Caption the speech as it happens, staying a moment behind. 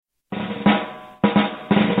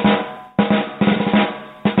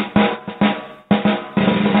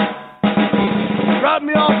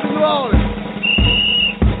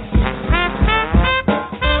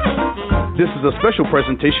is a special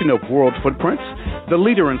presentation of World Footprints, the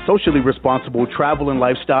leader in socially responsible travel and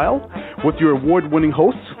lifestyle, with your award-winning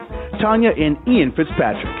hosts, Tanya and Ian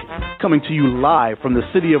Fitzpatrick, coming to you live from the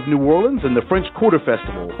city of New Orleans and the French Quarter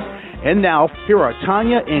Festival. And now, here are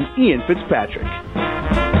Tanya and Ian Fitzpatrick.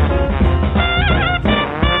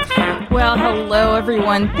 Well, hello,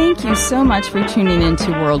 everyone. Thank you so much for tuning in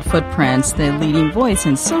to World Footprints, the leading voice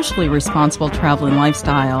in socially responsible travel and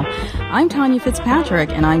lifestyle. I'm Tanya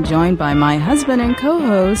Fitzpatrick, and I'm joined by my husband and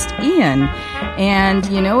co-host, Ian. And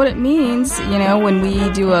you know what it means, when we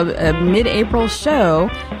do a mid-April show,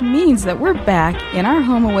 it means that we're back in our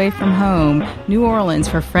home away from home, New Orleans,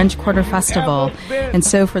 for French Quarter Festival. And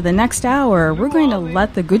so for the next hour, we're going to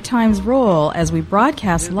let the good times roll as we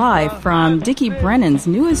broadcast live from Dickie Brennan's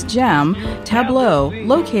newest gem, Tableau,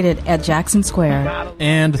 located at Jackson Square.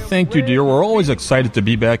 And thank you, dear. We're always excited to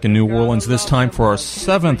be back in New Orleans, this time for our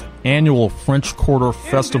 7th annual French Quarter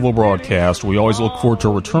Festival broadcast. We always look forward to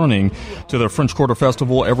returning to the French Quarter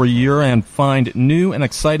Festival every year and find new and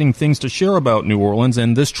exciting things to share about New Orleans,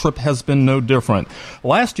 and this trip has been no different.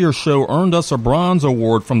 Last year's show earned us a bronze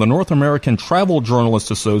award from the North American Travel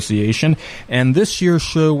Journalists Association, and this year's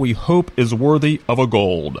show we hope is worthy of a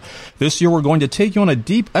gold. This year we're going to take you on a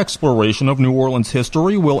deep exploration of New Orleans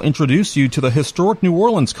history. We'll introduce you to the historic New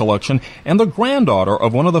Orleans collection and the granddaughter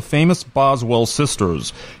of one of the famous Boswell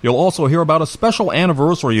sisters. You'll also hear about a special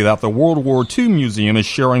anniversary that the World War II Museum is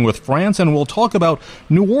sharing with France, and we'll talk about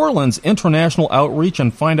New Orleans' international outreach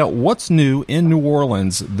and find out what's new in New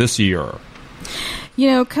Orleans this year.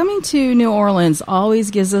 Coming to New Orleans always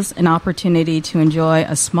gives us an opportunity to enjoy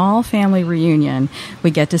a small family reunion. We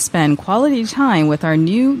get to spend quality time with our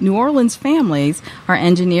New Orleans families. Our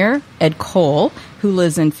engineer, Ed Cole, who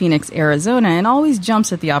lives in Phoenix, Arizona, and always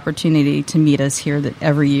jumps at the opportunity to meet us here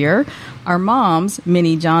every year. Our moms,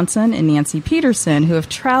 Minnie Johnson and Nancy Peterson, who have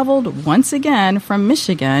traveled once again from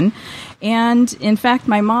Michigan. And, in fact,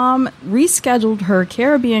 my mom rescheduled her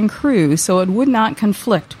Caribbean cruise so it would not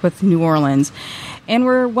conflict with New Orleans. And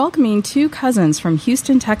we're welcoming 2 cousins from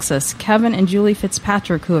Houston, Texas, Kevin and Julie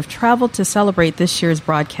Fitzpatrick, who have traveled to celebrate this year's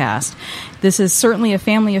broadcast. This is certainly a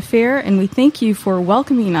family affair, and we thank you for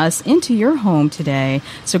welcoming us into your home today.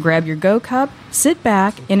 So grab your Go Cup, sit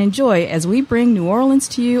back, and enjoy as we bring New Orleans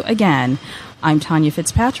to you again. I'm Tanya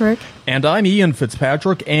Fitzpatrick. And I'm Ian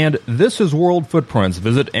Fitzpatrick, and this is World Footprints.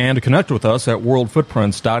 Visit and connect with us at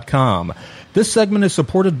worldfootprints.com. This segment is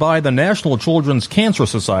supported by the National Children's Cancer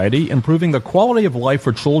Society, improving the quality of life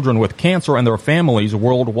for children with cancer and their families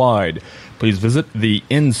worldwide. Please visit the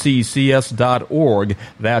nccs.org.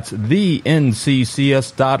 That's the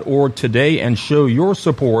nccs.org today and show your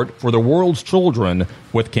support for the world's children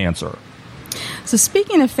with cancer. So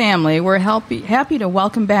speaking of family, we're happy to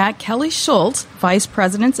welcome back Kelly Schultz, Vice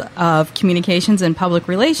President of Communications and Public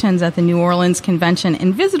Relations at the New Orleans Convention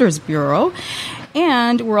and Visitors Bureau.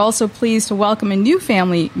 And we're also pleased to welcome a new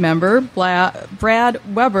family member, Brad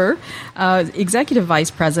Weber, Executive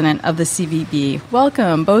Vice President of the CVB.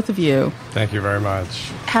 Welcome, both of you. Thank you very much.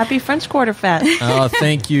 Happy French Quarter Fest.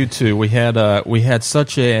 Thank you, too. We had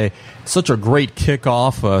such a great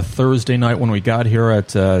kickoff Thursday night when we got here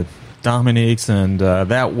at Dominique's, and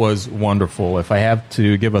that was wonderful. If I have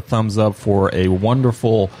to give a thumbs up for a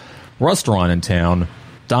wonderful restaurant in town,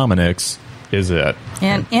 Dominique's is it.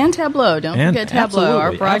 And Tableau. Don't forget Tableau,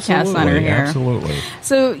 our broadcast center here. Absolutely.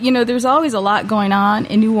 So, there's always a lot going on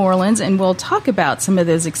in New Orleans, and we'll talk about some of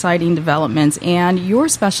those exciting developments and your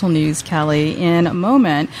special news, Kelly, in a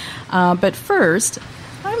moment. But first,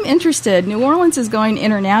 I'm interested. New Orleans is going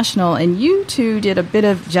international, and you two did a bit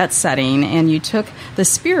of jet setting, and you took the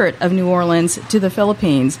spirit of New Orleans to the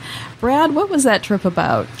Philippines. Brad, what was that trip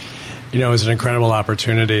about? It was an incredible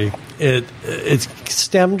opportunity. It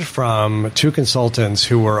stemmed from 2 consultants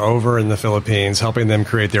who were over in the Philippines helping them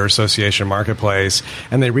create their association marketplace,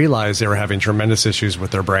 and they realized they were having tremendous issues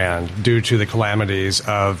with their brand due to the calamities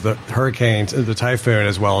of the hurricanes, the typhoon,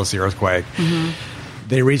 as well as the earthquake. Mm-hmm.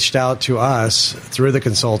 They reached out to us through the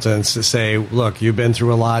consultants to say, look, you've been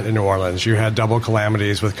through a lot in New Orleans. You had double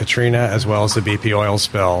calamities with Katrina as well as the BP oil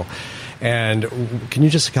spill. And can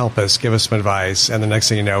you just help us, give us some advice? And the next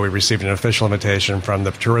thing you know, we received an official invitation from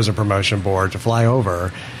the Tourism Promotion Board to fly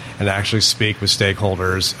over and actually speak with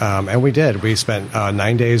stakeholders. And we did. We spent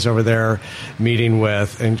 9 days over there meeting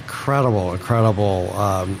with incredible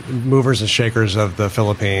movers and shakers of the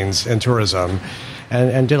Philippines in tourism.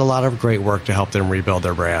 and did a lot of great work to help them rebuild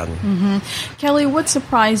their brand. Mm-hmm. Kelly, what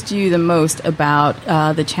surprised you the most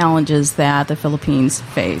about the challenges that the Philippines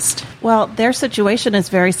faced? Well, their situation is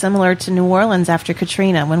very similar to New Orleans after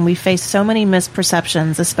Katrina, when we faced so many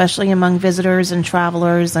misperceptions, especially among visitors and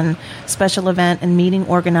travelers and special event and meeting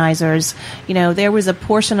organizers. There was a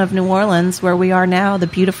portion of New Orleans where we are now, the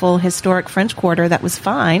beautiful historic French Quarter, that was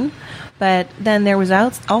fine. But then there was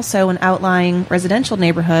also an outlying residential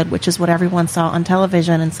neighborhood, which is what everyone saw on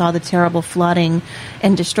television and saw the terrible flooding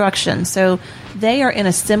and destruction. So they are in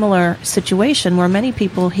a similar situation where many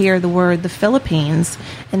people hear the word the Philippines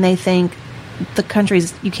and they think the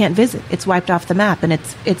countries you can't visit. It's wiped off the map, and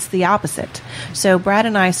it's the opposite. So Brad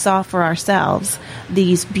and I saw for ourselves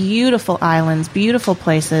these beautiful islands, beautiful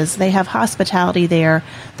places. They have hospitality there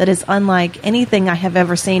that is unlike anything I have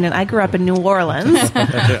ever seen, and I grew up in New Orleans,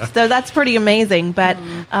 so that's pretty amazing. But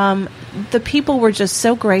the people were just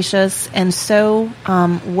so gracious and so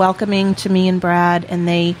welcoming to me and Brad, and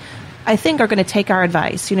they, I think, are going to take our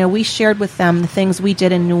advice. We shared with them the things we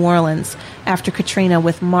did in New Orleans after Katrina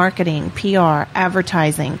with marketing, PR,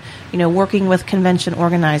 advertising, working with convention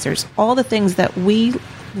organizers, all the things that we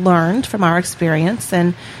learned from our experience.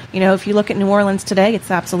 And, if you look at New Orleans today, it's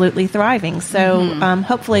absolutely thriving. So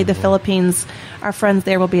hopefully the Philippines, our friends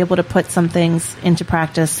there, will be able to put some things into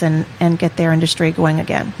practice and get their industry going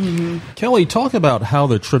again. Mm-hmm. Kelly, talk about how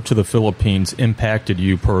the trip to the Philippines impacted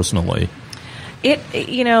you personally.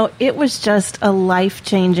 It was just a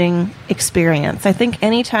life-changing experience. I think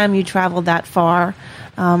anytime you travel that far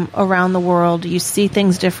around the world, you see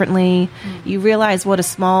things differently. You realize what a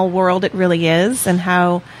small world it really is, and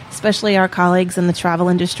how, especially our colleagues in the travel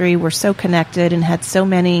industry, were so connected and had so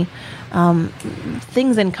many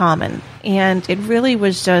things in common. And it really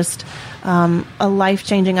was just a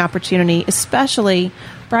life-changing opportunity, especially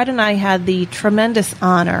Brad and I had the tremendous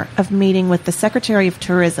honor of meeting with the Secretary of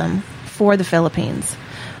Tourism for the Philippines.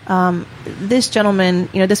 This gentleman,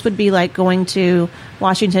 this would be like going to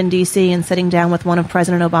Washington, D.C. and sitting down with one of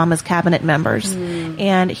President Obama's cabinet members.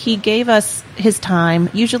 And he gave us his time.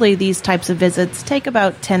 Usually these types of visits take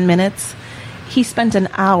about 10 minutes. He spent an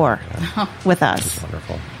hour with us. That's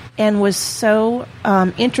wonderful. And was so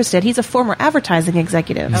interested. He's a former advertising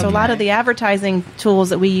executive. So a lot of the advertising tools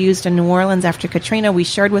that we used in New Orleans after Katrina, we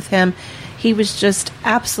shared with him. He was just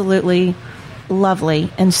absolutely lovely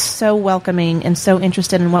and so welcoming and so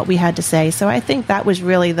interested in what we had to say. So I think that was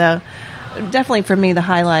really definitely for me, the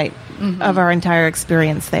highlight of our entire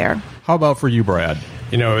experience there. How about for you, Brad?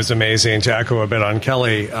 It was amazing. To echo a bit on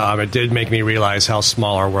Kelly, it did make me realize how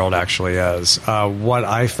small our world actually is. What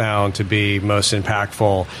I found to be most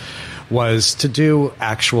impactful was to do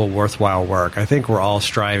actual worthwhile work. I think we're all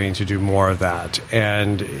striving to do more of that.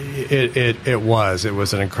 And it was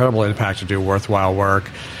an incredible impact to do worthwhile work.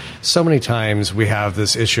 So many times we have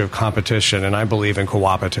this issue of competition, and I believe in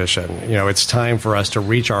co-opetition. It's time for us to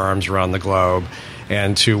reach our arms around the globe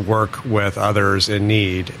and to work with others in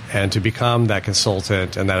need and to become that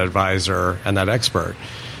consultant and that advisor and that expert.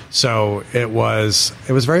 So it was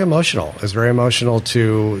very emotional. It was very emotional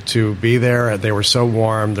to be there. They were so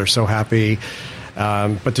warm. They're so happy.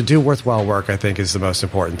 But to do worthwhile work, I think, is the most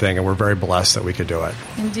important thing, and we're very blessed that we could do it.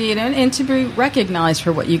 Indeed, and to be recognized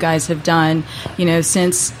for what you guys have done,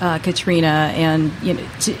 since Katrina, and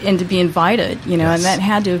to be invited, Yes. and that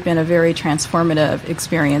had to have been a very transformative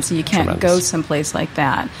experience. You can't Tremendous. go someplace like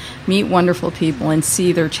that, meet wonderful people, and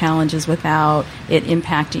see their challenges without it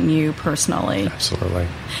impacting you personally. Absolutely.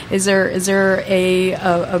 Is there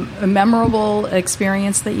a memorable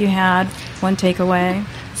experience that you had? One takeaway?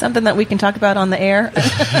 Something that we can talk about on the air.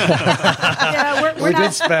 Yeah, we're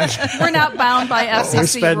not bound by FCC We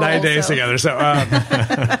spent 9 rules, days so. together. So,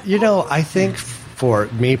 I think for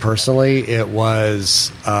me personally, it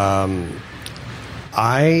was,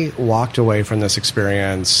 I walked away from this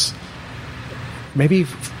experience maybe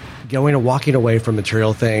walking away from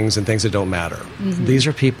material things and things that don't matter. Mm-hmm. These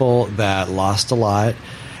are people that lost a lot.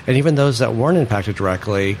 And even those that weren't impacted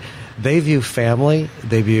directly, they view family,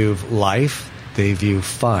 they view life, they view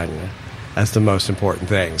fun as the most important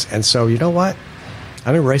things. And so, you know what?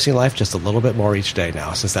 I'm embracing life just a little bit more each day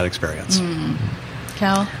now since that experience.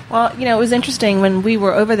 Cal? Well, it was interesting when we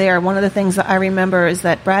were over there. One of the things that I remember is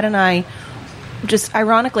that Brad and I, just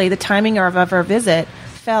ironically, the timing of our visit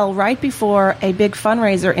fell right before a big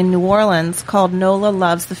fundraiser in New Orleans called NOLA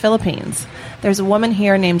Loves the Philippines. There's a woman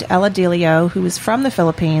here named Ella Delio who is from the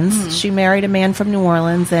Philippines. She married a man from New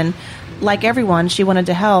Orleans, and like everyone, she wanted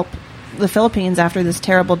to help the Philippines after this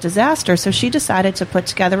terrible disaster. So she decided to put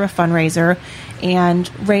together a fundraiser and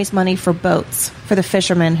raise money for boats for the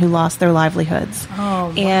fishermen who lost their livelihoods.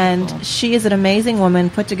 Oh, and wonderful. She is an amazing woman,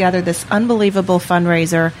 put together this unbelievable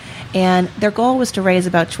fundraiser. And their goal was to raise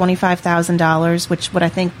about $25,000, which would, I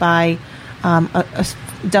think, buy a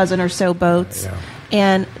dozen or so boats. Yeah.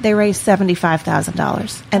 And they raised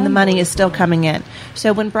 $75,000, and the money is still coming in.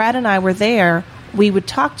 So when Brad and I were there, we would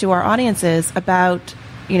talk to our audiences about,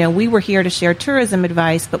 we were here to share tourism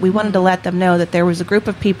advice, but we wanted to let them know that there was a group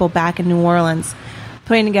of people back in New Orleans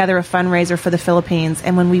putting together a fundraiser for the Philippines.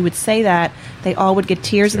 And when we would say that, they all would get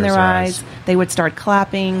tears in their eyes. They would start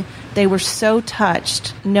clapping. They were so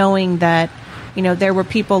touched knowing that, there were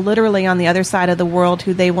people literally on the other side of the world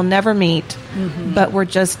who they will never meet, but were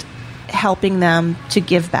just helping them to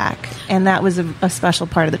give back. And that was a special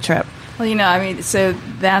part of the trip. Well, so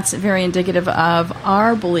that's very indicative of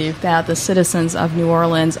our belief that the citizens of New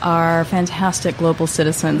Orleans are fantastic global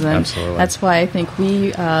citizens, and Absolutely. That's why I think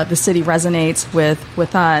the city resonates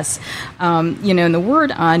with us. And the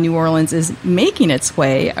word on New Orleans is making its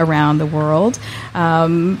way around the world.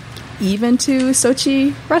 Even to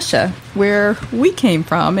Sochi, Russia, where we came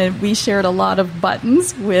from, and we shared a lot of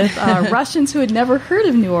buttons with Russians who had never heard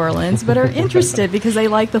of New Orleans but are interested because they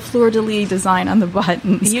like the fleur-de-lis design on the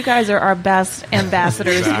buttons. You guys are our best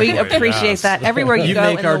ambassadors. Exactly, We appreciate yes. that everywhere you go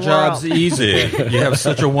make in our the jobs world. easy. You have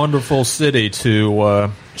such a wonderful city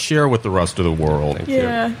to share with the rest of the world.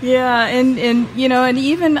 Yeah, and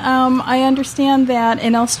even I understand that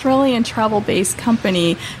an Australian travel-based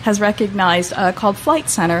company has recognized, called Flight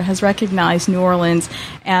Center, has recognized New Orleans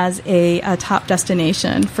as a top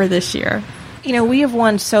destination for this year. We have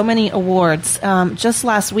won so many awards. Just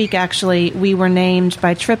last week, actually, we were named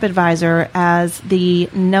by TripAdvisor as the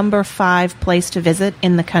number 5 place to visit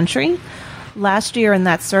in the country. Last year in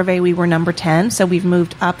that survey, we were number 10, so we've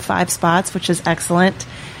moved up 5 spots, which is excellent.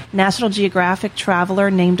 National Geographic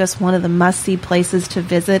Traveler named us one of the must-see places to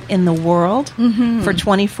visit in the world for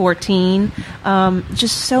 2014.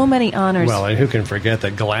 Just so many honors. Well, and who can forget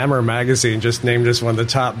that Glamour magazine just named us one of the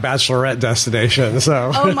top bachelorette destinations.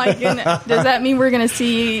 So, Oh my goodness! Does that mean we're going to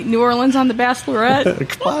see New Orleans on The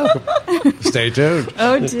Bachelorette? stay tuned.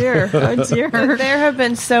 Oh dear! There have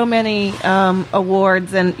been so many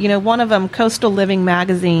awards, and one of them, Coastal Living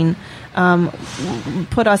magazine,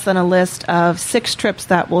 put us on a list of 6 trips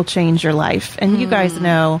that will change your life. And you guys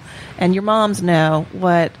know, and your moms know,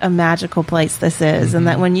 what a magical place this is. And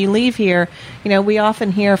that when you leave here, we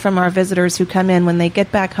often hear from our visitors who come in, when they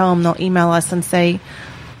get back home, they'll email us and say,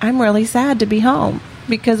 I'm really sad to be home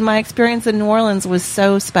because my experience in New Orleans was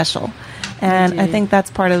so special. And I think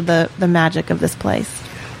that's part of the magic of this place.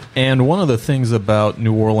 And one of the things about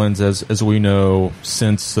New Orleans, as we know,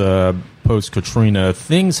 since post-Katrina,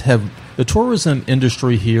 the tourism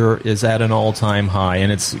industry here is at an all-time high,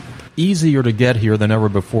 and it's easier to get here than ever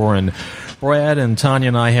before. And Brad and Tanya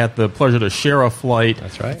and I had the pleasure to share a flight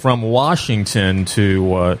from Washington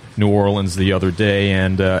to New Orleans the other day,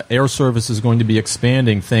 and air service is going to be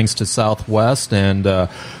expanding thanks to Southwest and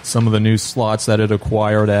some of the new slots that it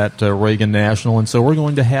acquired at Reagan National. And so we're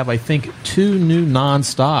going to have, I think, 2 new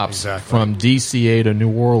non-stops from DCA to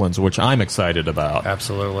New Orleans, which I'm excited about.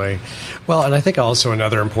 Absolutely. Well, and I think also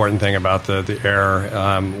another important thing about the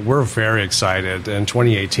air, we're very excited. In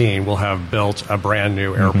 2018, we'll have built a brand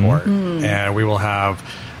new airport. And we will have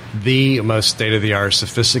the most state-of-the-art,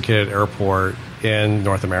 sophisticated airport in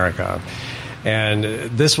North America. And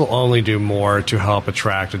this will only do more to help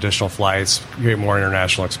attract additional flights, create more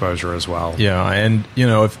international exposure as well. Yeah, and,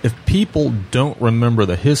 if people don't remember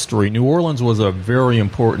the history, New Orleans was a very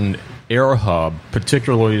important air hub,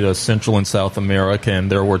 particularly to Central and South America, and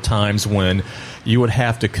there were times when you would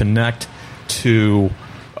have to connect to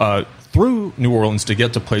through New Orleans to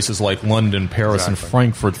get to places like London, Paris, and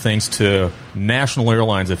Frankfurt, thanks to National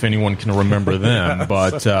Airlines, if anyone can remember them.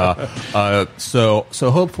 But so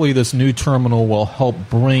hopefully this new terminal will help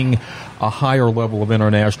bring a higher level of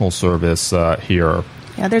international service here.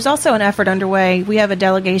 Yeah, there's also an effort underway. We have a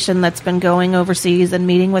delegation that's been going overseas and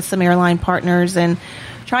meeting with some airline partners and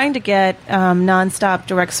trying to get nonstop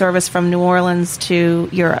direct service from New Orleans to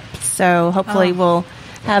Europe. So hopefully we'll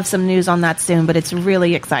have some news on that soon, but it's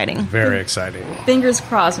really exciting. Very exciting. Fingers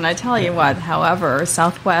crossed. And I tell you what, however,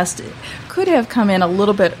 Southwest could have come in a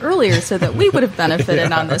little bit earlier so that we would have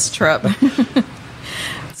benefited on this trip.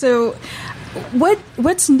 So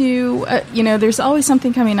what's new? There's always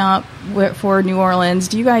something coming up for New Orleans.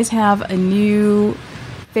 Do you guys have a new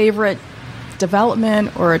favorite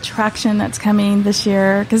development or attraction that's coming this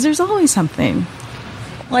year? Because there's always something.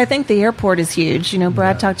 Well, I think the airport is huge.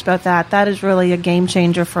 Brad talked about that. That is really a game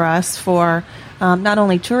changer for us for not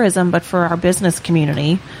only tourism, but for our business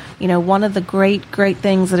community. One of the great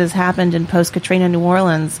things that has happened in post-Katrina New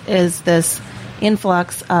Orleans is this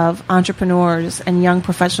influx of entrepreneurs and young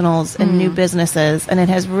professionals and new businesses, and it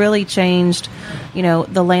has really changed,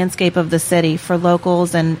 the landscape of the city for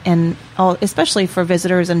locals and especially for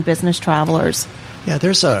visitors and business travelers. Yeah,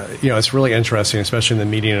 there's it's really interesting, especially in the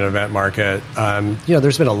meeting and event market.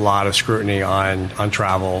 There's been a lot of scrutiny on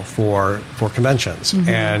travel for conventions. Mm-hmm.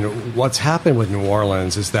 And what's happened with New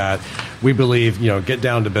Orleans is that we believe, get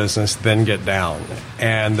down to business, then get down.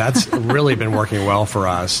 And that's really been working well for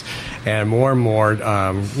us. And more,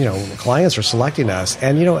 clients are selecting us.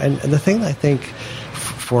 And, and the thing that I think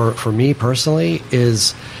for me personally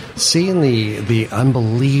is seeing the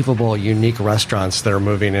unbelievable, unique restaurants that are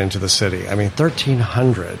moving into the city. I mean,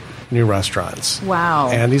 1,300 new restaurants. Wow.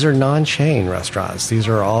 And these are non-chain restaurants. These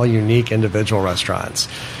are all unique individual restaurants.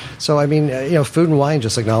 So, I mean, Food and Wine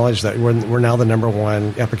just acknowledged that we're now the number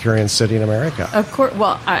one Epicurean city in America. Of course.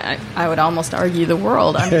 Well, I would almost argue the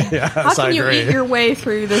world. I mean, yes, how can you eat your way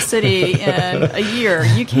through the city in a year?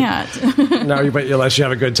 You can't. No, but unless you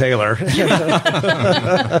have a good tailor.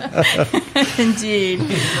 Indeed.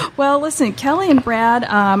 Well, listen, Kelly and Brad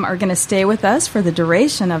are going to stay with us for the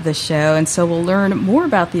duration of the show, and so we'll learn more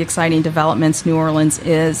about the exciting developments New Orleans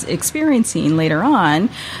is experiencing later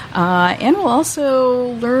on. And we'll also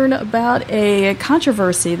learn about a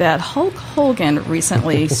controversy that Hulk Hogan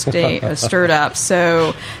recently stirred up.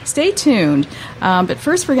 So stay tuned. But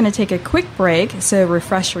first, we're going to take a quick break. So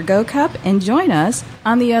refresh your Go Cup and join us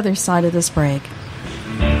on the other side of this break.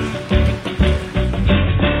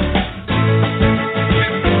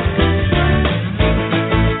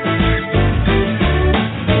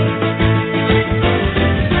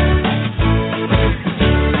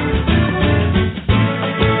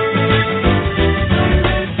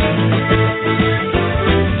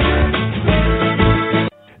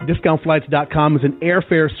 DiscountFlights.com is an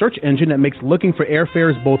airfare search engine that makes looking for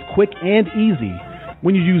airfares both quick and easy.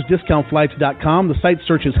 When you use DiscountFlights.com, the site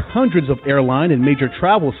searches hundreds of airline and major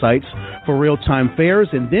travel sites for real-time fares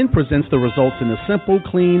and then presents the results in a simple,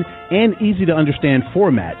 clean, and easy-to-understand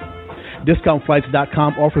format.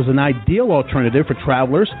 DiscountFlights.com offers an ideal alternative for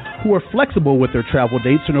travelers who are flexible with their travel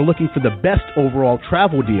dates and are looking for the best overall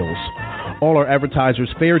travel deals. All our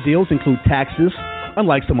advertisers' fare deals include taxes,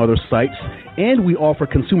 unlike some other sites, and we offer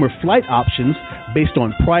consumer flight options based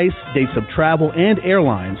on price, dates of travel, and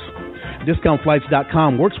airlines.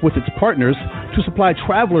 DiscountFlights.com works with its partners to supply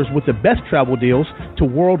travelers with the best travel deals to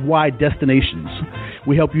worldwide destinations.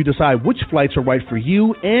 We help you decide which flights are right for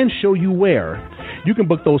you and show you where. You can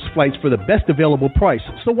book those flights for the best available price,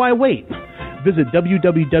 so why wait? Visit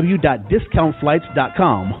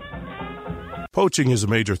www.discountflights.com. Poaching is a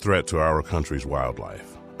major threat to our country's wildlife.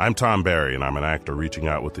 I'm Tom Barry, and I'm an actor reaching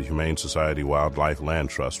out with the Humane Society Wildlife Land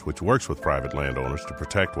Trust, which works with private landowners to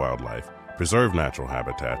protect wildlife, preserve natural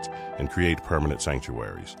habitats, and create permanent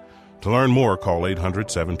sanctuaries. To learn more, call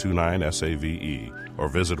 800-729-SAVE or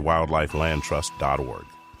visit wildlifelandtrust.org.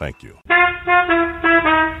 Thank you.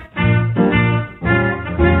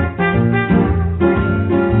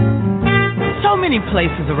 So many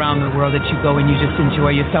places around the world that you go and you just enjoy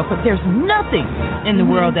yourself, but there's nothing in the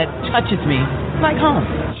world that touches me like home.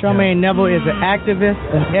 Charmaine Neville is an activist,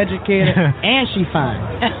 an educator, and she fine.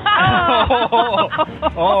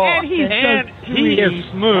 And he is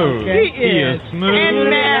smooth. Okay. He is smooth. And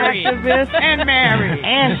married. Activist and married.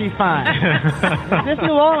 And she fine. This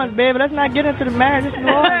New Orleans, baby. Let's not get into the marriage. This New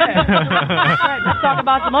Orleans. Let's talk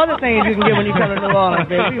about some other things you can get when you come to New Orleans,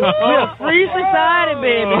 baby. We're a free society,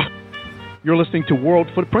 baby. You're listening to World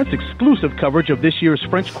Footprints exclusive coverage of this year's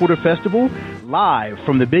French Quarter Festival, live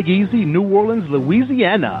from the Big Easy, New Orleans,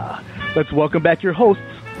 Louisiana. Let's welcome back your hosts,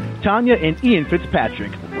 Tanya and Ian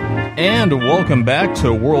Fitzpatrick. And welcome back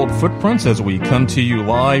to World Footprints as we come to you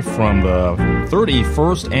live from the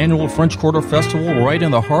 31st Annual French Quarter Festival, right in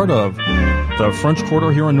the heart of the French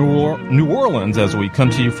Quarter here in New Orleans, as we come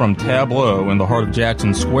to you from Tableau in the heart of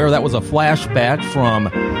Jackson Square. That was a flashback from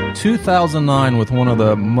 2009 with one of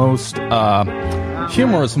the most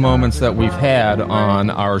humorous moments that we've had on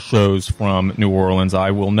our shows from New Orleans.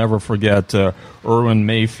 I will never forget Erwin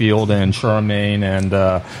Mayfield and Charmaine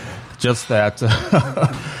and just that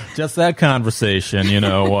conversation.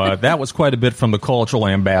 That was quite a bit from the cultural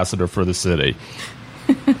ambassador for the city.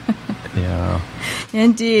 Yeah.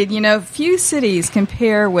 Indeed. Few cities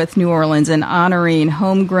compare with New Orleans in honoring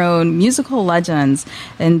homegrown musical legends.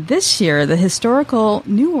 And this year, the historical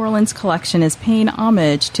New Orleans collection is paying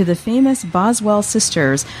homage to the famous Boswell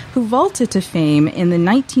sisters who vaulted to fame in the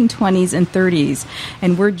 1920s and 30s.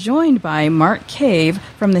 And we're joined by Mark Cave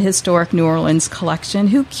from the Historic New Orleans collection,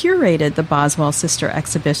 who curated the Boswell Sister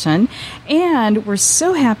exhibition. And we're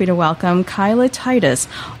so happy to welcome Kyla Titus,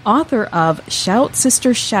 author of Shout,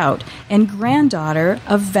 Sister, Shout, and granddaughter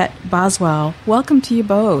of Vet Boswell. Welcome to you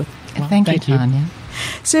both. Well, thank you, Tanya.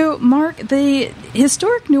 So, Mark, the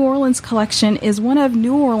Historic New Orleans collection is one of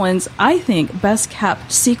New Orleans', I think,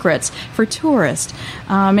 best-kept secrets for tourists.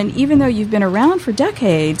 And even though you've been around for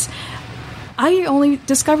decades, I only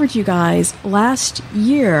discovered you guys last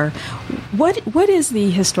year. What is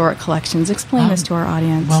the Historic Collections? Explain this to our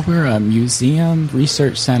audience. Well, we're a museum,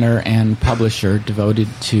 research center, and publisher devoted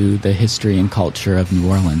to the history and culture of New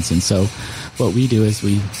Orleans. And so what we do is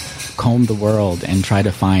we comb the world and try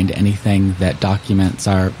to find anything that documents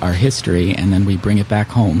our history, and then we bring it back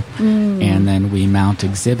home. And then we mount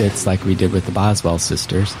exhibits like we did with the Boswell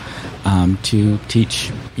sisters to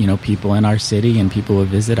teach people in our city and people who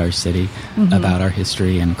visit our city about our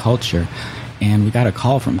history and culture. And we got a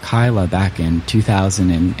call from Kyla back in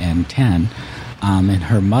 2010, and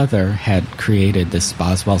her mother had created this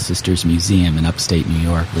Boswell Sisters Museum in upstate New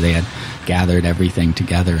York, where they had gathered everything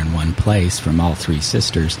together in one place from all three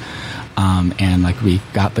sisters. And we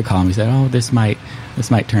got the call and we said, oh, this might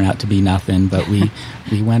turn out to be nothing, but we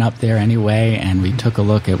went up there anyway, and we took a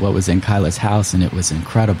look at what was in Kyla's house, and it was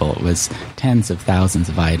incredible. It was tens of thousands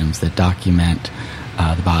of items that document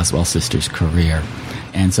the Boswell sisters' career.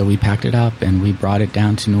 And so we packed it up and we brought it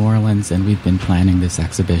down to New Orleans, and we've been planning this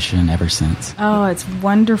exhibition ever since. Oh, it's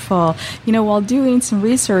wonderful. While doing some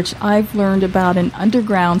research, I've learned about an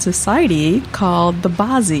underground society called the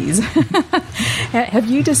Bozzies. Have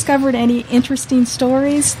you discovered any interesting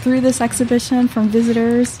stories through this exhibition from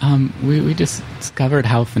visitors? We just discovered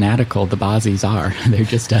how fanatical the Bozzies are. They're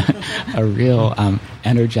just a real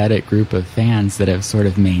energetic group of fans that have sort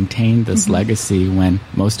of maintained this legacy when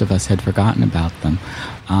most of us had forgotten about them.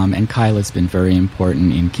 And Kyla's been very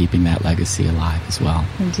important in keeping that legacy alive as well.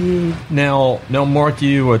 Indeed. Now, Mark,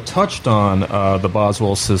 you touched on the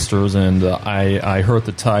Boswell sisters, and I heard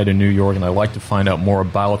the tie to New York, and I'd like to find out more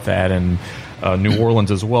about that and New Orleans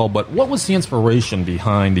as well. But what was the inspiration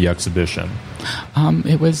behind the exhibition?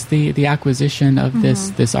 It was the acquisition of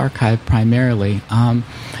this archive primarily,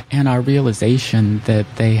 and our realization that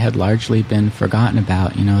they had largely been forgotten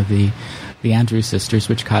about. The Andrews sisters,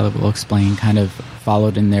 which Kyla will explain, kind of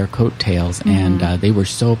followed in their coattails, and they were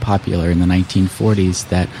so popular in the 1940s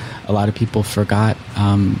that a lot of people forgot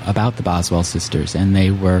about the Boswell sisters, and they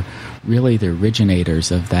were really the originators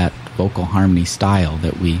of that vocal harmony style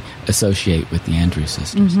that we associate with the Andrews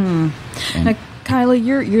sisters. Now, Kyla,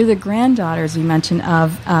 you're the granddaughter, as you mentioned,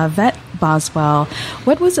 of Vet Boswell.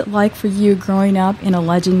 What was it like for you growing up in a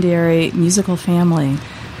legendary musical family?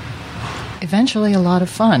 Eventually a lot of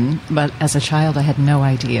fun, but as a child I had no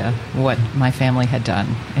idea what my family had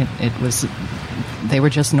done. They were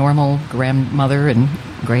just normal grandmother and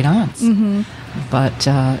great aunts. But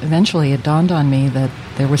eventually it dawned on me that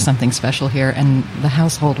there was something special here, and the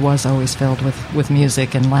household was always filled with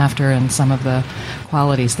music and laughter and some of the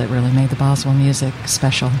qualities that really made the Boswell music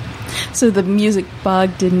special. So the music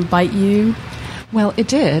bug didn't bite you? Well, it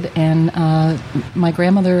did, and my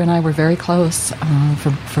grandmother and I were very close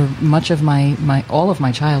for much of all of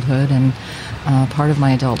my childhood and part of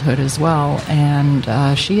my adulthood as well.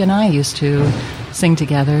 And she and I used to sing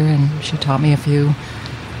together, and she taught me a few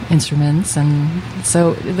instruments, and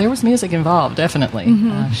so there was music involved, definitely.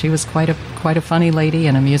 She was quite a funny lady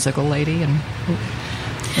and a musical lady, and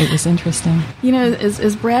it was interesting.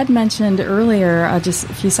 As Brad mentioned earlier, just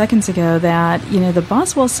a few seconds ago, that the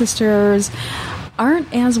Boswell sisters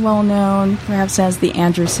aren't as well known, perhaps, as the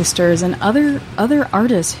Andrews sisters and other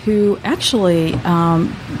artists who actually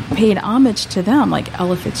paid homage to them, like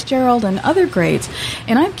Ella Fitzgerald and other greats.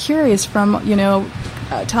 And I'm curious, from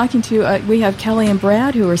talking to we have Kelly and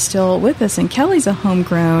Brad who are still with us, and Kelly's a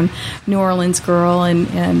homegrown New Orleans girl,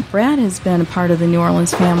 and Brad has been a part of the New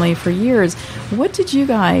Orleans family for years. What did you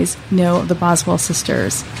guys know of the Boswell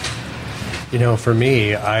sisters? For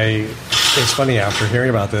me, it's funny, after hearing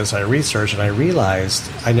about this, I researched and I realized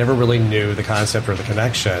I never really knew the concept or the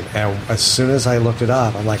connection. And as soon as I looked it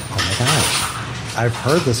up, I'm like, oh my gosh, I've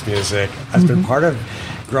heard this music. I've been part of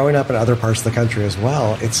growing up in other parts of the country as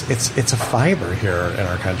well. It's a fiber here in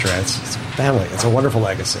our country. It's family. It's a wonderful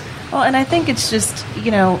legacy. Well, and I think it's just,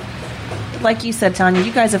 like you said, Tanya,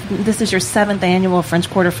 you guys this is your 7th annual French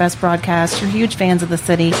Quarter Fest broadcast. You're huge fans of the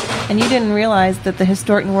city, and you didn't realize that the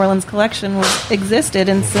Historic New Orleans collection existed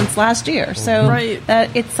since last year. So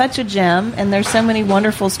it's such a gem, and there's so many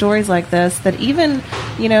wonderful stories like this that even,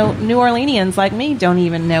 New Orleanians like me don't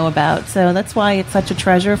even know about. So that's why it's such a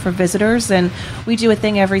treasure for visitors. And we do a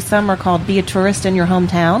thing every summer called Be a Tourist in Your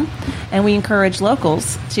Hometown, and we encourage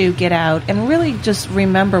locals to get out and really just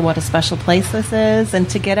remember what a special place this is, and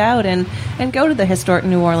to get out and go to the Historic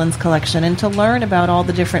New Orleans collection and to learn about all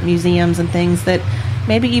the different museums and things that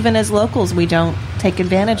maybe even as locals we don't take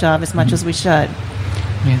advantage of as much as we should.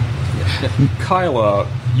 Kyla,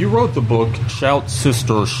 you wrote the book Shout,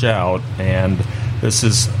 Sister, Shout, and this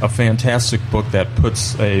is a fantastic book that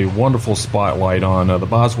puts a wonderful spotlight on the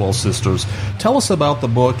Boswell sisters. Tell us about the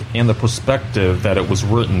book and the perspective that it was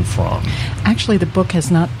written from. Actually, the book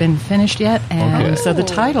has not been finished yet, and so the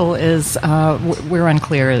title is, we're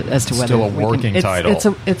unclear as to whether... Still a working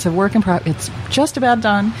title. It's a work in progress. It's just about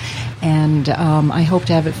done, and I hope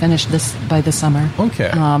to have it finished by the summer.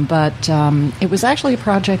 Okay. But it was actually a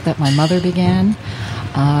project that my mother began.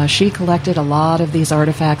 She collected a lot of these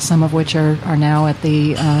artifacts, some of which are now at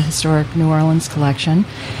the Historic New Orleans collection.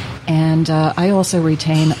 And I also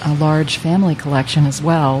retain a large family collection as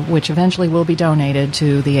well, which eventually will be donated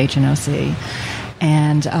to the HNOC.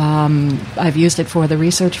 And I've used it for the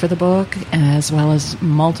research for the book, as well as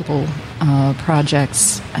multiple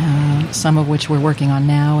projects, some of which we're working on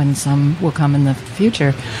now and some will come in the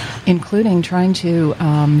future, including trying to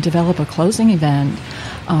develop a closing event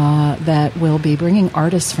that will be bringing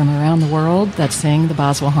artists from around the world that sing the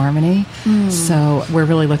Boswell Harmony. So we're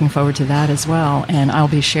really looking forward to that as well. And I'll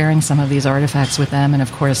be sharing some of these artifacts with them. And,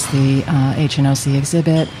 of course, the HNOC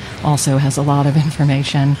exhibit also has a lot of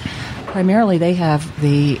information. Primarily, they have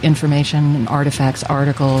the information and artifacts,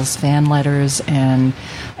 articles, fan letters, and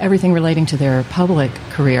everything relating to their public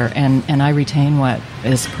career. And I retain what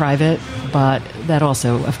is private, but that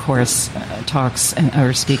also, of course, talks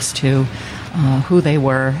or speaks to who they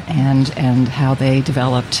were and how they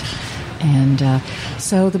developed. And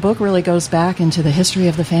so the book really goes back into the history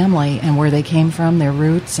of the family and where they came from, their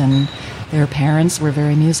roots, and their parents were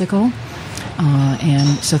very musical.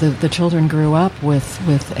 And so the children grew up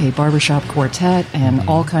with a barbershop quartet and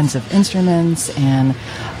all kinds of instruments, and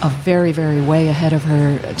a very, very way ahead of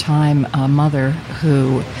her time mother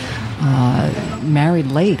who married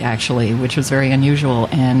late, actually, which was very unusual,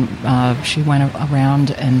 and she went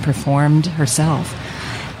around and performed herself.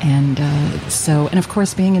 And and of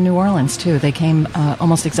course, being in New Orleans, too, they came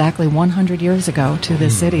almost exactly 100 years ago to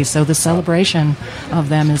this city, so the celebration of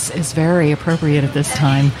them is very appropriate at this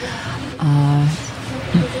time.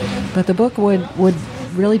 But the book would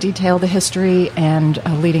really detail the history and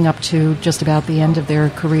leading up to just about the end of their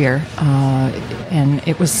career. And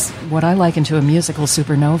it was what I liken to a musical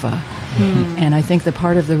supernova. And I think that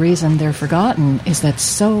part of the reason they're forgotten is that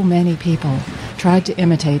so many people tried to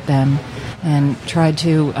imitate them and tried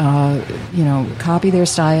to, copy their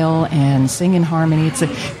style and sing in harmony. It's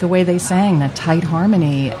the way they sang, that tight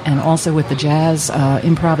harmony, and also with the jazz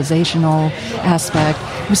improvisational aspect.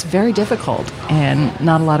 It was very difficult, and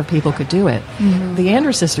not a lot of people could do it. The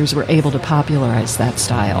Andrews sisters were able to popularize that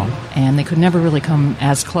style, and they could never really come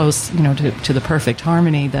as close, to the perfect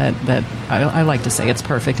harmony that I like to say it's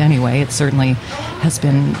perfect anyway. It certainly has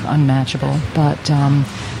been unmatchable,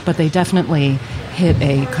 but they definitely hit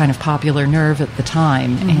a kind of popular nerve at the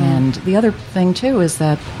time. And the other thing, too, is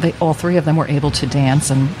that all three of them were able to dance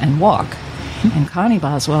and walk. And Connie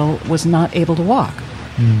Boswell was not able to walk.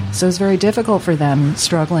 So it was very difficult for them,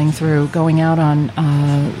 struggling through going out on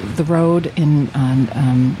the road in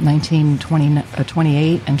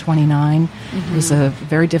 1928 and 29. It was a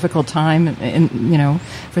very difficult time,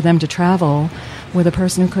 for them to travel with a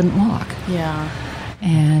person who couldn't walk. Yeah.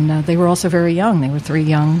 And they were also very young. They were three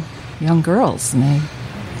young girls, and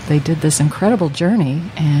they did this incredible journey.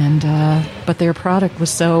 And but their product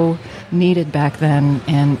was so needed back then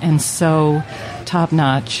and so top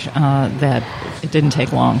notch that it didn't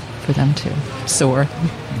take long for them to soar.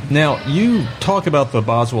 Now, you talk about the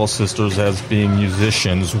Boswell sisters as being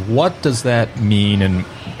musicians. What does that mean, and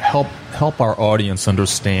help our audience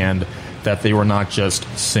understand that they were not just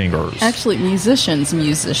singers? Actually, musicians.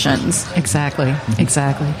 Exactly.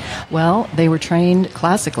 Well, they were trained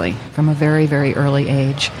classically from a very, very early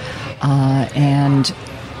age.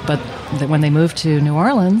 But when they moved to New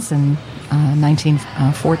Orleans in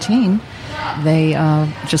 1914, they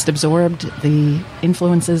just absorbed the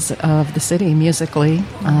influences of the city musically,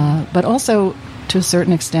 but also, to a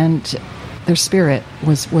certain extent, their spirit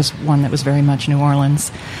was one that was very much New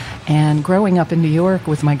Orleans. And growing up in New York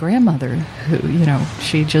with my grandmother, who,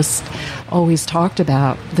 she just always talked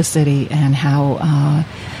about the city and how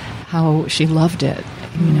she loved it.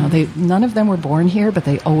 You know, none of them were born here, but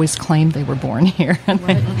they always claimed they were born here.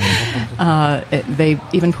 They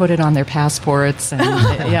even put it on their passports,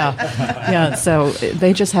 and So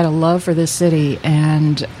they just had a love for this city.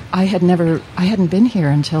 And I hadn't been here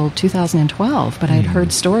until 2012, but I had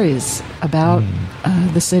heard stories about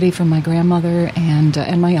the city from my grandmother and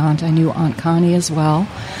my aunt. I knew Aunt Connie as well,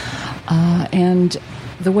 and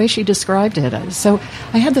the way she described it. So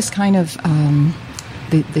I had this kind of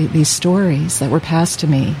these stories that were passed to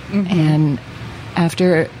me, and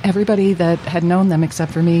after everybody that had known them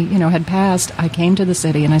except for me, had passed, I came to the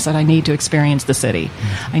city and I said, I need to experience the city.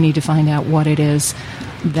 I need to find out what it is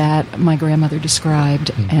that my grandmother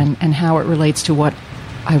described and how it relates to what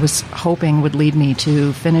I was hoping would lead me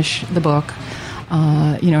to finish the book,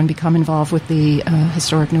 and become involved with the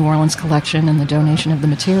Historic New Orleans collection and the donation of the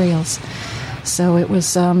materials. So it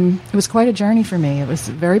was quite a journey for me. It was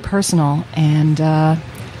very personal, and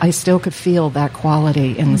I still could feel that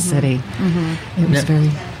quality in the city. It was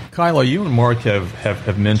very... Kyla, you and Mark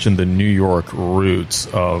have mentioned the New York roots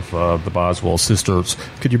of the Boswell sisters.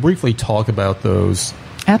 Could you briefly talk about those?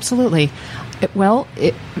 Absolutely.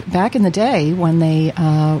 Back in the day when they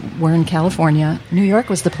were in California, New York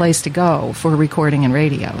was the place to go for recording and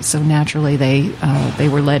radio. So naturally, they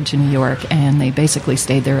were led to New York, and they basically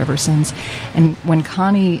stayed there ever since. And when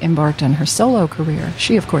Connie embarked on her solo career,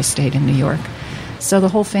 she of course stayed in New York. So the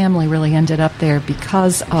whole family really ended up there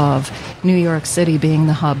because of New York City being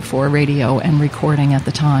the hub for radio and recording at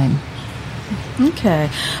the time. Okay.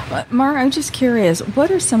 Mar, I'm just curious,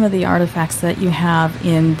 what are some of the artifacts that you have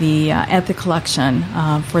in the at the collection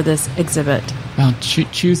for this exhibit? Well,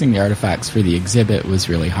 choosing the artifacts for the exhibit was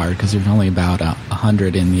really hard because there's only about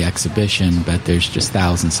 100 in the exhibition, but there's just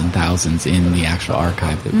thousands and thousands in the actual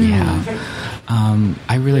archive that we have.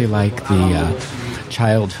 I really like the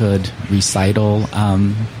childhood recital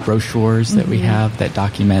brochures that we have that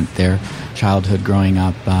document their childhood growing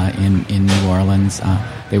up in New Orleans.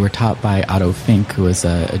 They were taught by Otto Fink, who was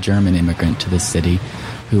a German immigrant to the city,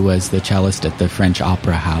 who was the cellist at the French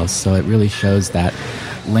Opera House. So it really shows that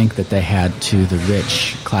link that they had to the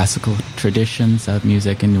rich classical traditions of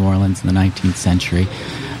music in New Orleans in the 19th century.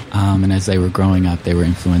 And as they were growing up, they were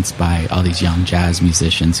influenced by all these young jazz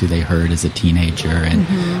musicians who they heard as a teenager, and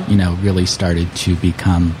really started to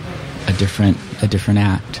become a different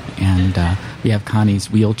act. And we have Connie's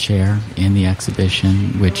wheelchair in the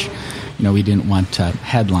exhibition, which we didn't want to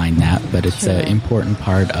headline that, but it's an important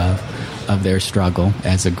part of their struggle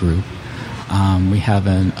as a group. We have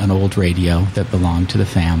an old radio that belonged to the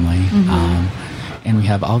family. And we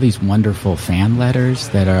have all these wonderful fan letters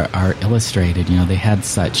that are illustrated. They had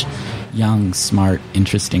such young, smart,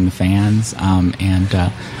 interesting fans. And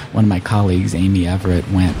one of my colleagues, Amy Everett,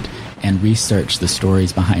 went and researched the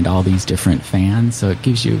stories behind all these different fans. So it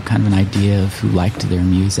gives you kind of an idea of who liked their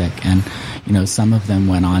music. And, some of them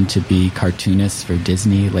went on to be cartoonists for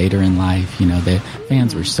Disney later in life. The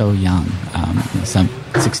fans were so young, some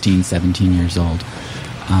 16, 17 years old.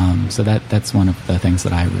 So that's one of the things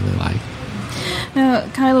that I really like. Now,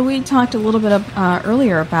 Kyla, we talked a little bit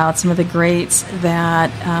earlier about some of the greats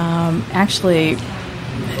that actually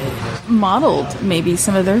modeled maybe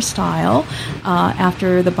some of their style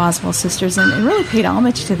after the Boswell sisters and really paid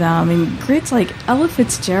homage to them. I mean, greats like Ella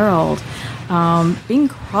Fitzgerald, Bing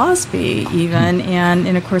Crosby even,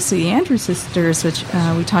 and of course the Andrews sisters, which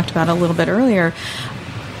we talked about a little bit earlier.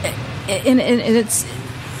 And it's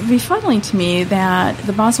befuddling to me that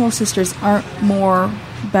the Boswell sisters aren't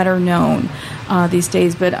better known these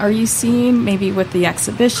days, but are you seeing maybe with the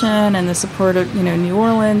exhibition and the support of New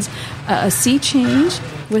Orleans a sea change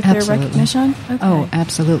with their recognition? Okay. Oh,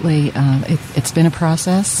 absolutely. It's been a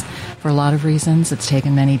process for a lot of reasons. It's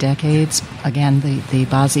taken many decades. Again, the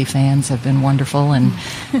Bossie fans have been wonderful in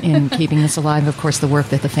keeping this alive. Of course, the work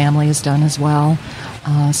that the family has done as well.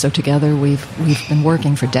 So together we've been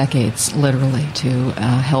working for decades, literally, to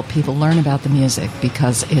help people learn about the music,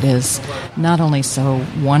 because it is not only so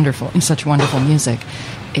wonderful, such wonderful music,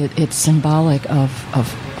 it's symbolic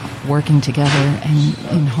of working together and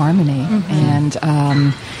in harmony. And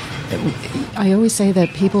I always say that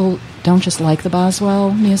people don't just like the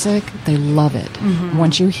Boswell music, they love it.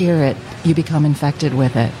 Once you hear it, you become infected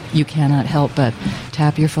with it. You cannot help but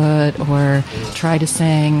tap your foot or try to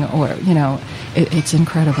sing, or, it's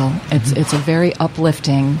incredible. It's a very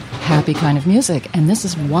uplifting, happy kind of music, and this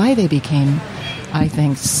is why they became, I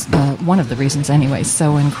think, one of the reasons anyway,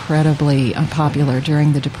 so incredibly popular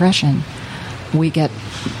during the Depression. we get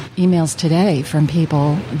emails today from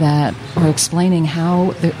people that are explaining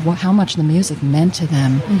how much the music meant to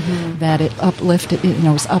them, that it uplifted,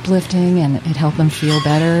 was uplifting, and it helped them feel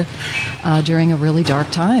better during a really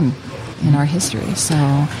dark time in our history. So,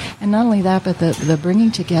 and not only that, but the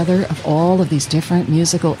bringing together of all of these different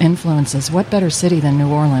musical influences. What better city than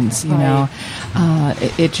New Orleans? You know,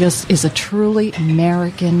 it just is a truly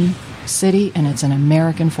American city, and it's an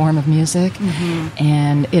American form of music,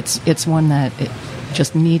 and it's one that it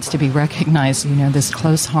just needs to be recognized. This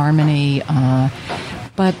close harmony.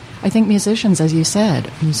 But I think musicians, as you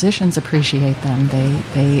said, musicians appreciate them.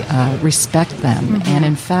 They respect them. And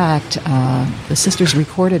in fact, the sisters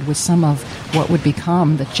recorded with some of what would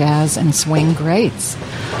become the jazz and swing greats.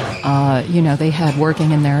 They had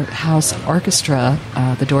working in their house orchestra,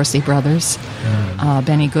 the Dorsey brothers,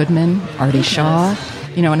 Benny Goodman, Artie Shaw.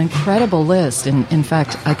 An incredible list. And in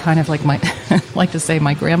fact, I kind of like to say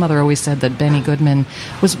my grandmother always said that Benny Goodman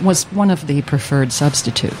was one of the preferred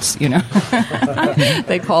substitutes.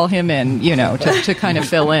 They call him in, to kind of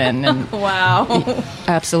fill in. And wow.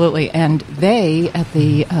 Absolutely. And they, at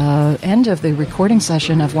the end of the recording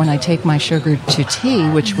session of When I Take My Sugar to Tea,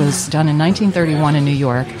 which was done in 1931 in New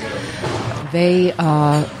York, they...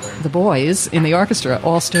 the boys in the orchestra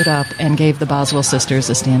all stood up and gave the Boswell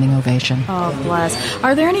sisters a standing ovation. Oh, bless.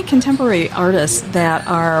 Are there any contemporary artists that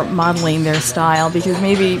are modeling their style? Because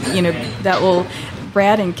maybe, that will,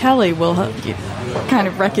 Brad and Kelly will kind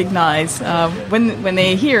of recognize when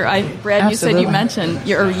they hear. Brad, you said you mentioned,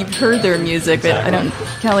 or you've heard their music, but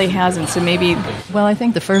Kelly hasn't, so maybe... Well, I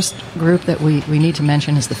think the first group that we need to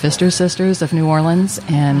mention is the Pfister Sisters of New Orleans,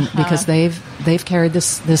 and because they've carried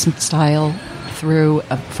this style through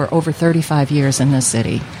for over 35 years in this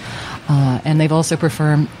city. And they've also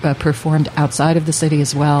performed outside of the city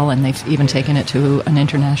as well, and they've even taken it to an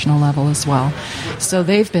international level as well. So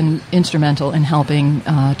they've been instrumental in helping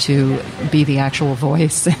to be the actual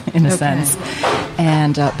voice, in a sense.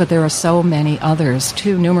 And but there are so many others,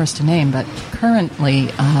 too numerous to name, but currently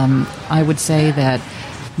I would say that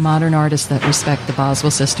modern artists that respect the Boswell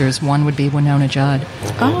sisters, one would be Winona Judd.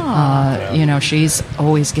 She's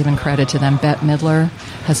always given credit to them. Bette Midler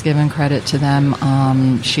has given credit to them.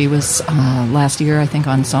 She was last year, I think,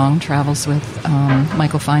 on Song Travels with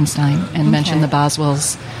Michael Feinstein, and mentioned the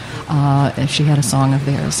Boswells. She had a song of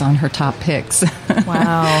theirs on her top picks.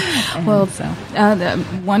 Wow.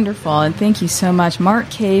 Wonderful. And thank you so much. Mark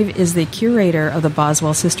Cave is the curator of the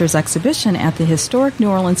Boswell Sisters exhibition at the Historic New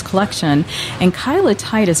Orleans Collection. And Kyla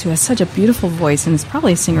Titus, who has such a beautiful voice and is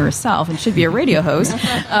probably a singer herself and should be a radio host,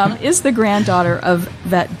 is the granddaughter of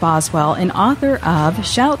Vette Boswell and author of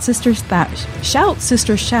Shout, Sister,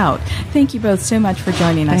 Shout. Thank you both so much for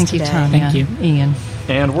joining us today. Thank you, Tanya. Thank you. Ian.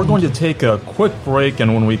 And we're going to take a quick break,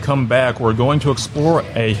 and when we come back, we're going to explore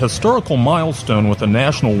a historical milestone with the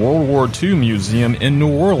National World War II Museum in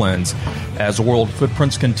New Orleans as World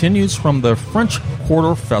Footprints continues from the French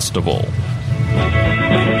Quarter Festival.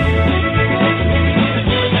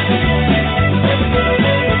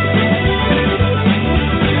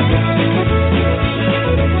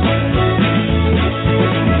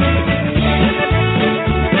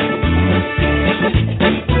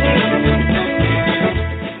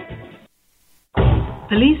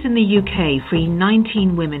 Police in the UK free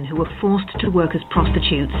 19 women who were forced to work as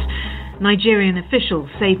prostitutes. Nigerian officials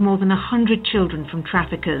save more than 100 children from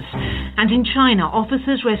traffickers. And in China,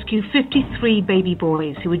 officers rescue 53 baby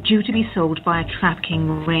boys who were due to be sold by a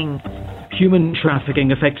trafficking ring. Human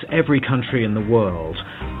trafficking affects every country in the world,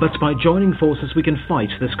 but by joining forces we can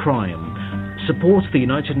fight this crime. Support the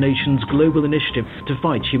United Nations Global Initiative to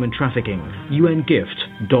Fight Human Trafficking,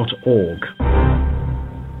 ungift.org.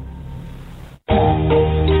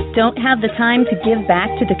 Don't have the time to give back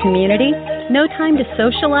to the community? No time to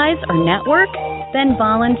socialize or network? Then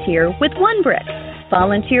volunteer with OneBrick.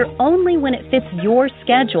 Volunteer only when it fits your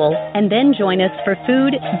schedule, and then join us for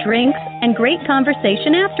food, drinks, and great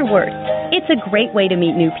conversation afterwards. It's a great way to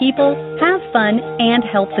meet new people, have fun, and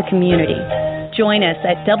help the community. Join us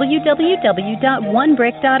at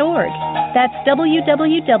www.onebrick.org. That's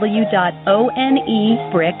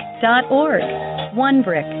www.onebrick.org.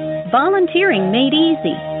 OneBrick. Volunteering made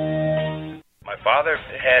easy. My father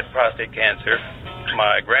had prostate cancer.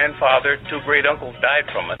 My grandfather, 2 great-uncles died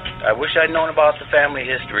from it. I wish I'd known about the family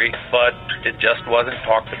history, but it just wasn't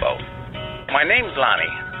talked about. My name's Lonnie.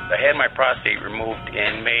 I had my prostate removed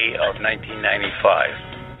in May of 1995,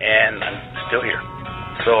 and I'm still here.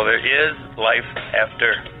 So there is life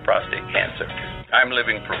after prostate cancer. I'm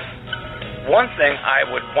living proof. One thing I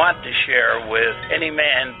would want to share with any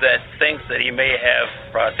man that thinks that he may have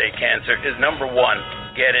prostate cancer is, number one,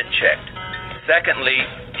 get it checked. Secondly,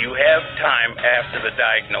 you have time after the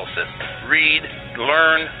diagnosis. Read,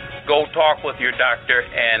 learn, go talk with your doctor,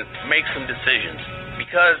 and make some decisions.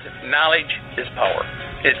 Because knowledge is power.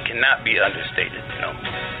 It cannot be understated,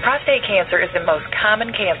 Prostate cancer is the most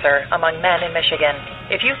common cancer among men in Michigan.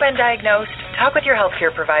 If you've been diagnosed, talk with your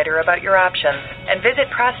healthcare provider about your options and visit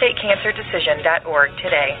prostatecancerdecision.org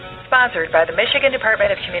today. Sponsored by the Michigan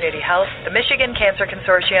Department of Community Health, the Michigan Cancer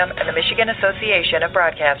Consortium, and the Michigan Association of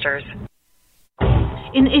Broadcasters.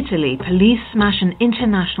 In Italy, police smash an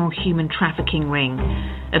international human trafficking ring.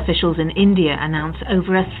 Officials in India announce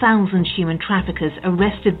over 1,000 human traffickers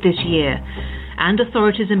arrested this year. And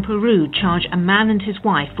authorities in Peru charge a man and his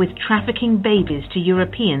wife with trafficking babies to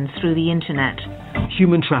Europeans through the internet.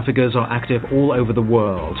 Human traffickers are active all over the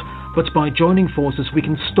world, but by joining forces we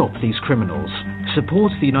can stop these criminals.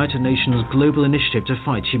 Support the United Nations Global Initiative to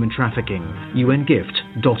Fight Human Trafficking,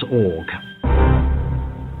 ungift.org.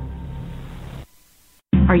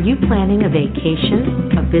 Are you planning a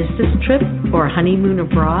vacation, a business trip, or a honeymoon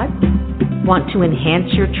abroad? Want to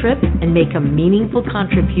enhance your trip and make a meaningful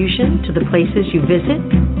contribution to the places you visit?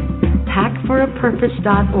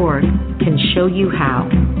 PackForAPurpose.org can show you how.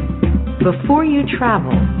 Before you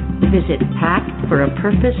travel, visit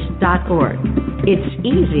PackForAPurpose.org. It's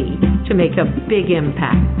easy to make a big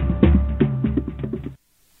impact.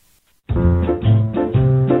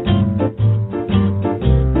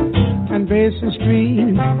 And Basin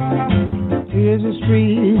Street, here's a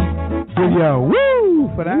street. Yo, woo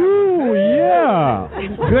for that. Ooh, yeah.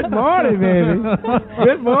 Good morning, baby.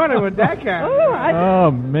 Good morning with that kind.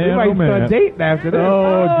 Oh, man. We might start dating after this.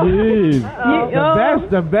 Oh, jeez.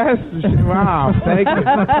 The best. Wow, thank you.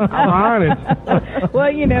 I'm honored. Well,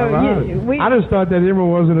 I just thought that Emma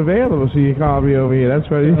wasn't available, so you called me over here. That's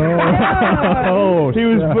what he he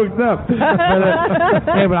was booked up.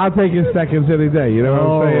 But I'll take his seconds any day. You know what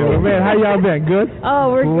I'm saying? But man, how y'all been? Good?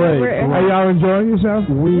 Oh, we're good. Are y'all enjoying yourself?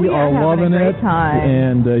 We are loving it,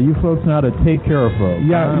 and you folks know how to take care of folks.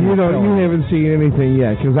 Yeah, you haven't seen anything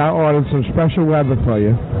yet, because I ordered some special weather for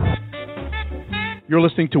you. You're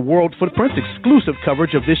listening to World Footprints, exclusive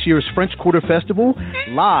coverage of this year's French Quarter Festival,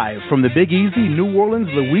 live from the Big Easy, New Orleans,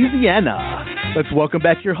 Louisiana. Let's welcome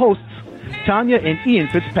back your hosts, Tanya and Ian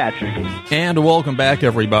Fitzpatrick. And welcome back,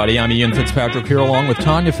 everybody. I'm Ian Fitzpatrick here along with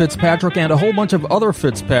Tanya Fitzpatrick and a whole bunch of other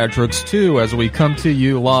Fitzpatricks, too, as we come to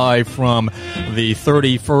you live from the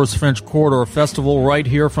 31st French Quarter Festival right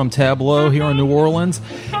here from Tableau here in New Orleans.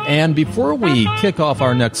 And before we kick off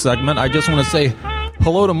our next segment, I just want to say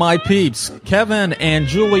hello to my peeps, Kevin and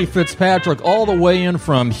Julie Fitzpatrick, all the way in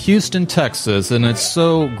from Houston, Texas, and it's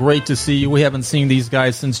so great to see you. We haven't seen these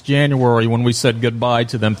guys since January when we said goodbye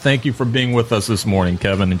to them. Thank you for being with us this morning,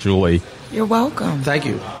 Kevin and Julie. You're welcome. Thank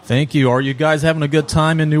you. Thank you. Are you guys having a good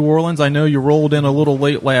time in New Orleans? I know you rolled in a little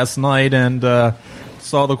late last night and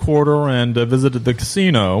saw the quarter and visited the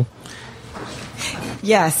casino.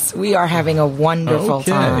 Yes, we are having a wonderful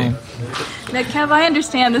time. Now, Kev, I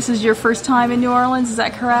understand this is your first time in New Orleans. Is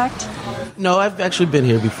that correct? No, I've actually been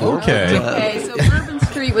here before. Okay. Okay, so Bourbon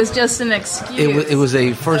Street was just an excuse. It was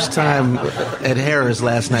a first time at Harris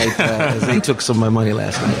last night, as they took some of my money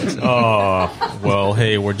last night. So. Oh, well,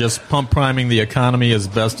 hey, we're just pump priming the economy as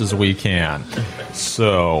best as we can.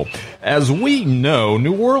 So, as we know,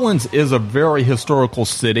 New Orleans is a very historical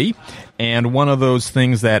city. And one of those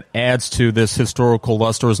things that adds to this historical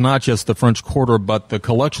luster is not just the French Quarter, but the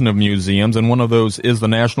collection of museums. And one of those is the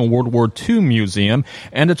National World War II Museum,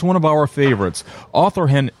 and it's one of our favorites. Author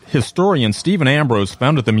and historian Stephen Ambrose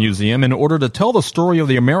founded the museum in order to tell the story of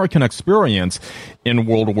the American experience in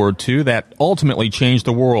World War II that ultimately changed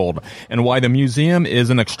the world, and why the museum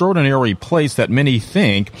is an extraordinary place that many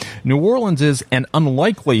think New Orleans is an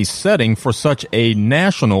unlikely setting for such a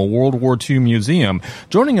national World War II museum.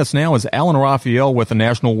 Joining us now is Alan Raphael with the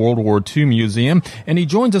National World War II Museum, and he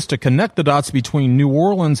joins us to connect the dots between New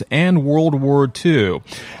Orleans and World War II.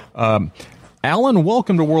 Alan,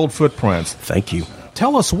 welcome to World Footprints. Thank you.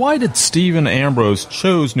 Tell us, why did Stephen Ambrose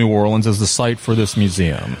choose New Orleans as the site for this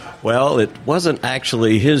museum? Well, it wasn't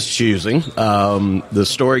actually his choosing. The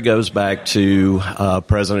story goes back to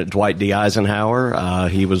President Dwight D. Eisenhower.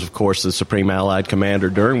 He was, of course, the Supreme Allied Commander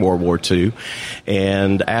during World War II.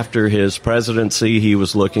 And after his presidency, he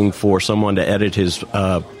was looking for someone to edit his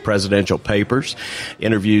presidential papers,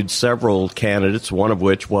 interviewed several candidates, one of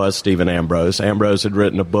which was Stephen Ambrose. Ambrose had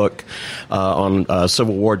written a book on a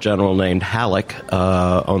Civil War general named Halleck,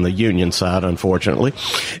 on the Union side, unfortunately.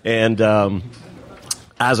 And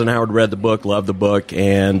Eisenhower read the book, loved the book,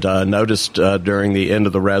 and noticed during the end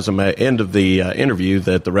of the interview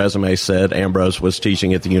that the resume said Ambrose was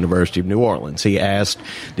teaching at the University of New Orleans. He asked,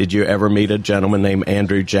 "Did you ever meet a gentleman named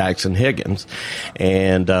Andrew Jackson Higgins?"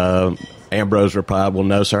 And Ambrose replied, "Well,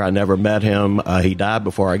 no, sir, I never met him. He died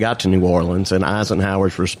before I got to New Orleans." And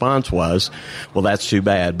Eisenhower's response was, "Well, that's too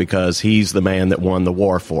bad, because he's the man that won the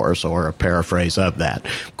war for us," or a paraphrase of that.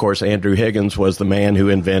 Of course, Andrew Higgins was the man who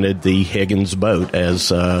invented the Higgins boat,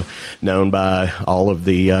 as known by all of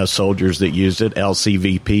the soldiers that used it,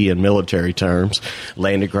 LCVP in military terms,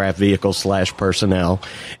 landing craft vehicle / personnel.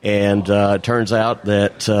 And it turns out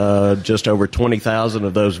that just over 20,000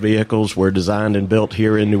 of those vehicles were designed and built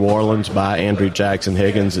here in New Orleans by Andrew Jackson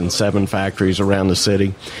Higgins in 7 factories around the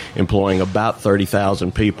city, employing about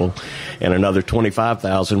 30,000 people, and another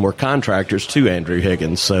 25,000 were contractors to Andrew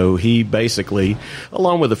Higgins. So he basically,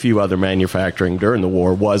 along with a few other manufacturing during the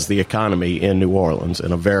war, was the economy in New Orleans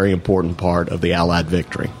and a very important part of the Allied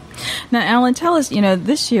victory. Now, Alan, tell us,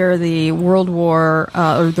 this year the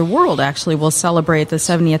the world actually will celebrate the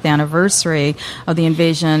 70th anniversary of the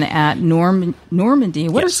invasion at Normandy.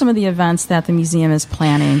 What are some of the events that the museum is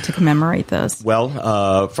planning to commemorate this?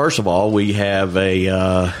 Well, first of all, we have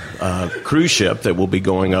a cruise ship that will be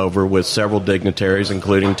going over with several dignitaries,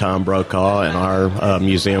 including Tom Brokaw and our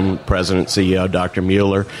museum president CEO, Dr.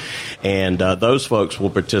 Mueller. And those folks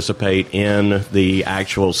will participate in the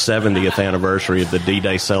actual 70th anniversary of the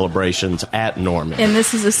D-Day celebrations at Normandy. And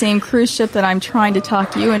this is the same cruise ship that I'm trying to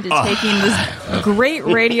talk you into taking this great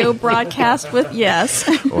radio broadcast with. Yes.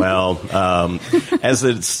 Well, as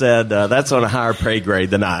it said, that's on a higher pay grade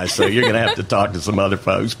than I, so you're going to have to talk to some other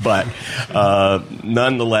folks. But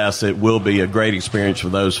nonetheless, it will be a great experience for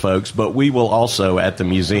those folks. But we will also, at the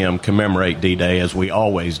museum, commemorate D-Day as we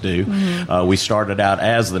always do. Mm-hmm. We started out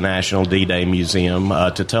as the National D-Day Museum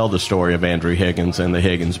to tell the story of Andrew Higgins and the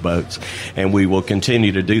Higgins boats, and we will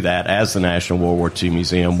continue to do that as the National World War II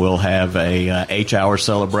Museum. We'll have a H-hour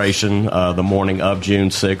celebration the morning of June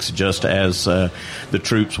 6th, just as the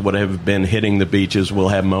troops would have been hitting the beaches. We'll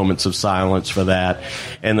have moments of silence for that,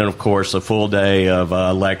 and then of course a full day of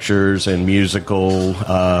lectures and musical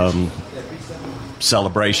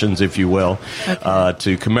celebrations, if you will,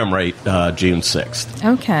 to commemorate June 6th.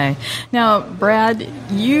 Okay. Now, Brad,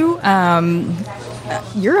 you're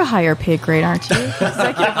a higher pay grade, aren't you?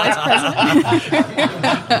 Executive Vice President?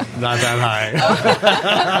 Not that high.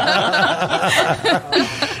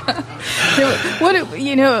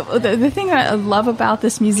 The thing I love about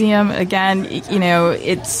this museum, again,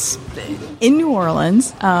 it's in New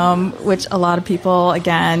Orleans, which a lot of people,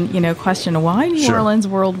 again, question why New Orleans,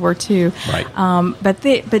 World War II. Right. But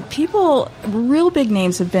people, real big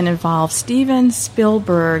names have been involved. Steven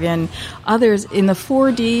Spielberg and others in the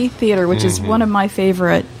 4D theater, which is one of my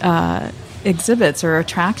favorite exhibits or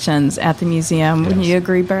attractions at the museum. Yes. Wouldn't you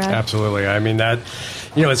agree, Brad? Absolutely. I mean,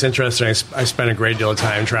 it's interesting. I spent a great deal of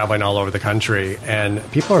time traveling all over the country, and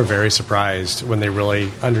people are very surprised when they really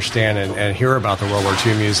understand and hear about the World War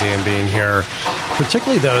II Museum being here,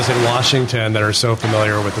 particularly those in Washington that are so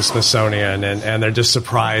familiar with the Smithsonian, and they're just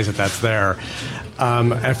surprised that that's there.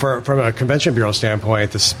 And from a Convention Bureau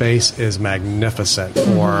standpoint, the space is magnificent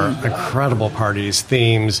for incredible parties,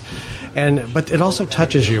 themes, but it also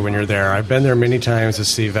touches you when you're there. I've been there many times to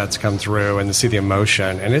see vets come through and to see the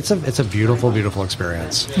emotion, and it's a beautiful, beautiful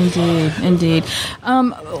experience. Indeed.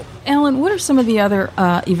 Alan, what are some of the other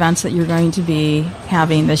events that you're going to be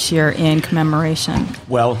having this year in commemoration?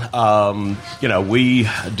 Well, we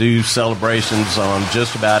do celebrations on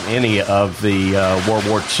just about any of the World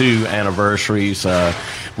War II anniversaries.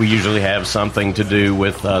 We usually have something to do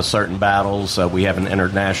with certain battles. We have an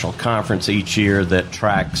international conference each year that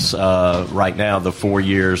tracks right now the 5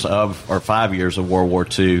 years of World War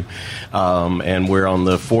II, and we're on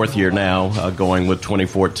the 4th year now, going with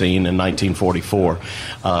 2014 and 1944.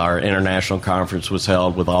 Our international conference was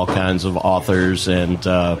held with all kinds of authors, and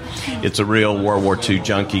it's a real World War II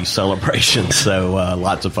junkie celebration, so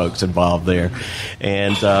lots of folks involved there.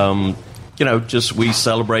 And we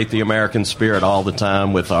celebrate the American spirit all the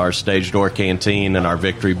time with our Stage Door Canteen and our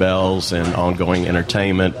Victory Bells and ongoing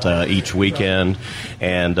entertainment each weekend.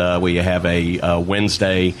 And we have a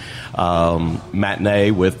Wednesday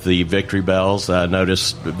matinee with the Victory Bells. I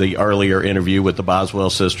noticed the earlier interview with the Boswell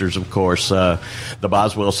sisters. Of course, the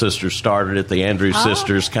Boswell sisters started it. The Andrews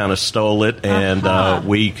sisters kind of stole it. And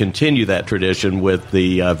we continue that tradition with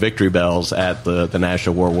the Victory Bells at the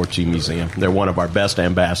National World War II Museum. They're one of our best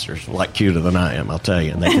ambassadors, like cuter than I am, I'll tell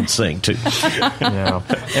you, and they can sing, too. Yeah.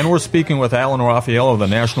 And we're speaking with Alan Raffaello of the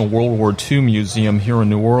National World War II Museum here in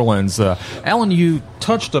New Orleans. Alan, you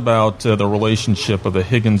touched about the relationship of the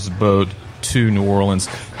Higgins boat to New Orleans.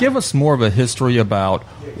 Give us more of a history about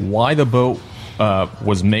why the boat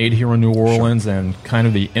was made here in New Orleans and kind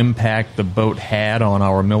of the impact the boat had on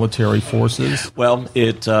our military forces. Well,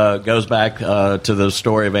 it goes back to the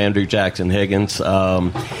story of Andrew Jackson Higgins.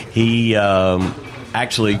 He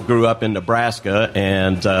actually grew up in Nebraska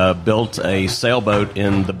and built a sailboat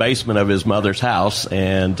in the basement of his mother's house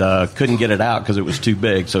and couldn't get it out because it was too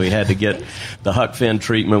big, so he had to get the Huck Finn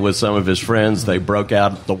treatment with some of his friends. They broke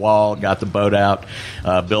out the wall, got the boat out,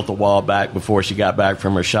 built the wall back before she got back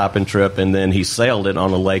from her shopping trip, and then he sailed it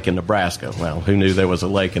on a lake in Nebraska. Well, who knew there was a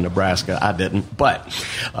lake in Nebraska? I didn't, but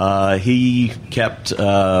he kept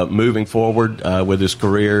moving forward with his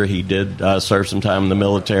career. He did serve some time in the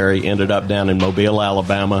military, ended up down in Mobile,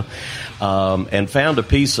 Alabama, and found a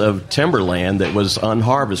piece of timberland that was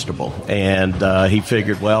unharvestable. And he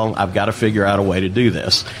figured, well, I've got to figure out a way to do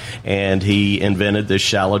this. And he invented this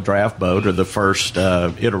shallow draft boat, or the first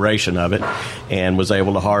iteration of it, and was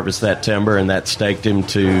able to harvest that timber, and that staked him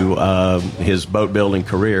to his boat building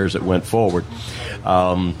career as it went forward.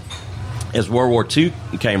 As World War II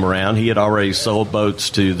came around, he had already sold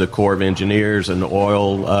boats to the Corps of Engineers and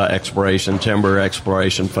oil exploration, timber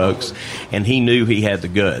exploration folks, and he knew he had the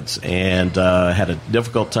goods and had a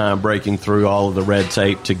difficult time breaking through all of the red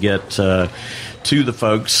tape to get to the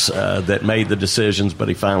folks that made the decisions, but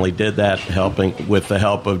he finally did that, helping with the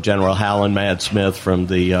help of General Howland Mad Smith from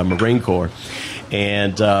the Marine Corps.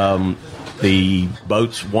 And the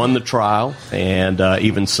boats won the trial and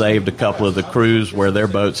even saved a couple of the crews where their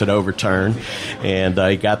boats had overturned. And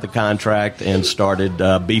he got the contract and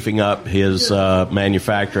started beefing up his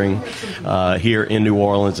manufacturing here in New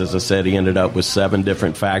Orleans. As I said, he ended up with 7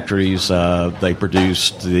 different factories. They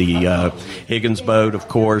produced the Higgins boat, of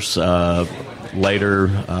course. Later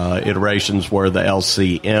iterations were the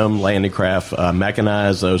LCM, landing craft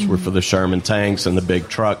mechanized. Those were for the Sherman tanks and the big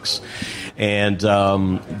trucks. And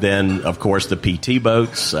then, of course, the PT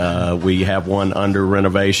boats. We have one under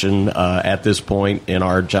renovation at this point in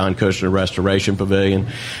our John Kushner Restoration Pavilion.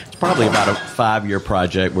 It's probably about a 5-year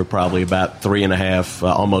project. We're probably about 3.5,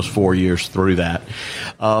 almost 4 years through that.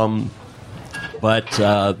 But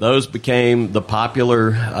those became the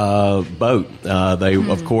popular boat. They,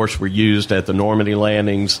 of course, were used at the Normandy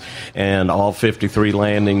landings and all 53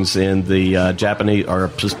 landings in the Japanese or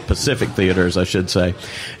Pacific theaters, I should say.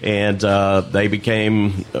 And they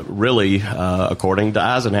became really, according to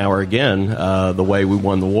Eisenhower again, the way we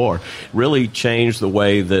won the war. Really changed the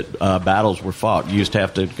way that battles were fought. You used to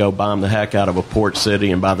have to go bomb the heck out of a port city,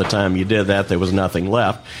 and by the time you did that, there was nothing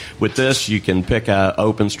left. With this, you can pick an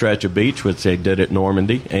open stretch of beach, which they did at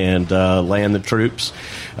Normandy, and land the troops.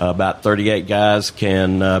 About 38 guys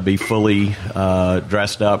can be fully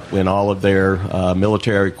dressed up in all of their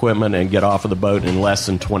military equipment and get off of the boat in less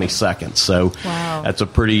than 20 seconds. So that's a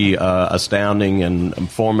pretty astounding and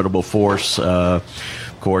formidable force. Of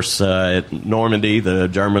course, at Normandy, the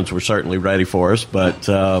Germans were certainly ready for us, but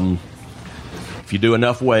if you do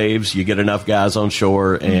enough waves, you get enough guys on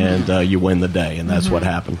shore, and you win the day, and that's what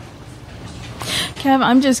happened. Kev,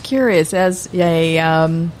 I'm just curious, as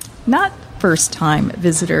a not first-time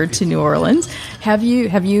visitor to New Orleans, have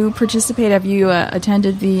you participated? Have you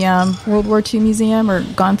attended the World War II Museum or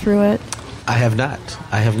gone through it? I have not.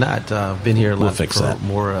 Been here. We'll fix that.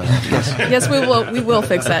 More. Yes, we will. We will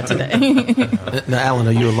fix that today. Now, Alan,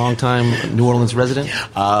 are you a long-time New Orleans resident?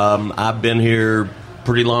 I've been here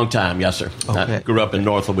pretty long time, yes, sir. Okay. I grew up in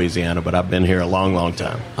North Louisiana, but I've been here a long, long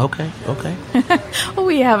time. Okay. Well,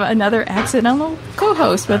 we have another accidental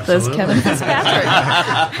co-host with us, Kevin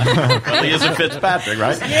Fitzpatrick. Well, he is a Fitzpatrick,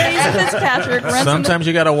 right? Yeah, he's a Fitzpatrick. Sometimes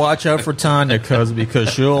you got to watch out for Tanya because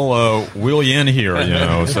she'll wheel you in here,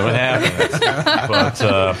 so it happens. But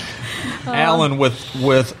Alan,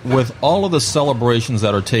 with all of the celebrations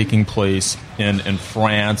that are taking place in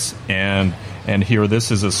France and here,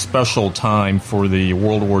 this is a special time for the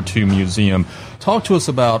World War II Museum. Talk to us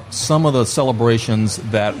about some of the celebrations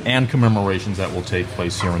and commemorations that will take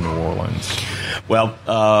place here in New Orleans.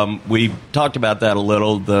 Well, we talked about that a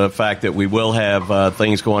little, the fact that we will have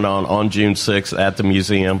things going on June 6th at the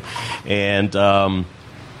museum. And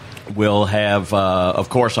we'll have, of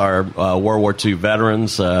course, our World War II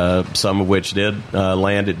veterans, some of which did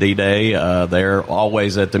land at D-Day. They're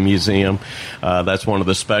always at the museum. That's one of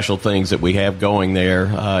the special things that we have going there,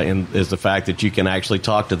 is the fact that you can actually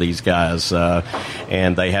talk to these guys.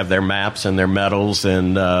 And they have their maps and their medals,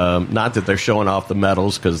 and not that they're showing off the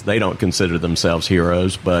medals because they don't consider themselves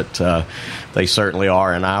heroes, but they certainly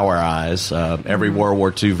are in our eyes. Every World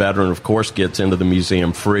War II veteran, of course, gets into the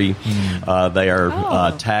museum free. They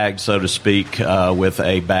are tagged so to speak, with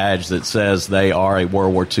a badge that says they are a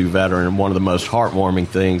World War II veteran. And one of the most heartwarming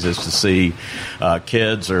things is to see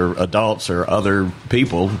kids or adults or other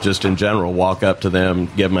people, just in general, walk up to them,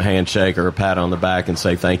 give them a handshake or a pat on the back and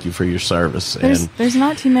say thank you for your service. There's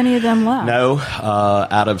not too many of them left. No.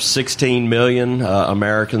 Out of 16 million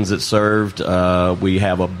Americans that served, we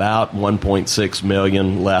have about 1.6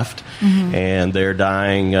 million left, and they're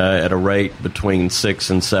dying at a rate between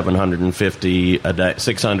 600 and 750 a day.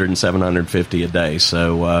 600 and 750 a day.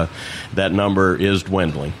 So that number is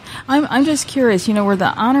dwindling. I'm just curious, where the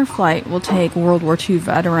honor flight will take World War II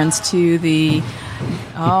veterans to the...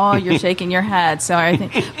 Oh, you're shaking your head. So I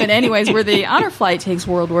think, but anyways, where the honor flight takes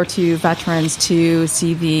World War II veterans to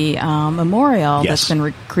see the memorial that's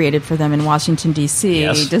been created for them in Washington, D.C.,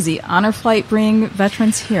 does the honor flight bring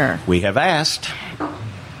veterans here? We have asked.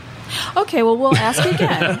 Okay, well, we'll ask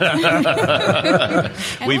again.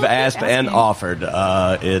 We've asked and offered.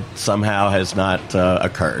 It somehow has not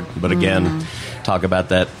occurred. But again, talk about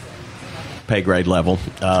that pay grade level.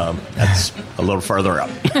 That's a little further up.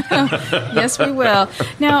 Yes, we will.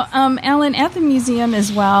 Now, Alan, at the museum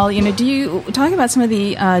as well, do you talk about some of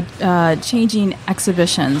the changing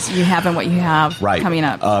exhibitions you have and what you have coming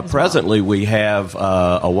up? Presently, we have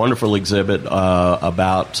a wonderful exhibit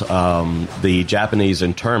about the Japanese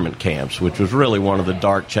internment camps, which was really one of the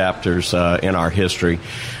dark chapters in our history.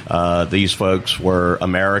 These folks were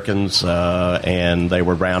Americans, and they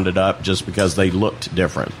were rounded up just because they looked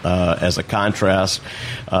different. As a contrast,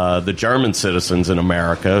 the German citizens in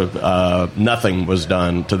America, nothing was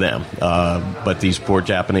done to them. But these poor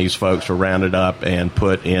Japanese folks were rounded up and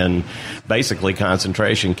put in basically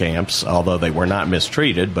concentration camps, although they were not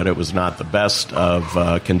mistreated, but it was not the best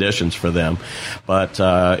of conditions for them. But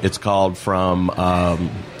it's called From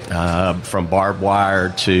Barbed Wire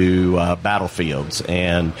to Battlefields.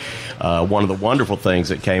 And one of the wonderful things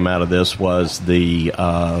that came out of this was the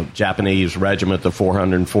Japanese regiment, the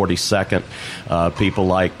 442nd. People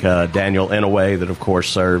like Daniel Inouye, that of course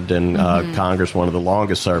served in Congress, one of the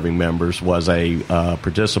longest serving members, was a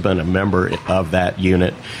participant, a member of that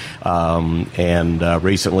unit. And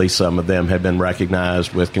recently some of them have been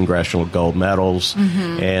recognized with congressional gold medals.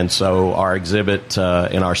 And so our exhibit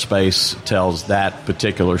in our space tells that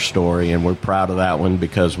particular story, and we're proud of that one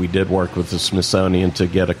because we did work with the Smithsonian to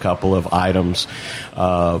get a couple of items.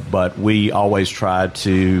 But we always try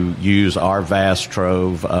to use our vast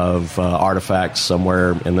trove of artifacts,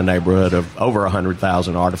 somewhere in the neighborhood of over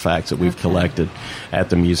 100,000 artifacts that we've collected at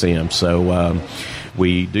the museum. So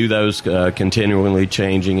we do those continually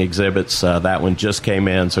changing exhibits. That one just came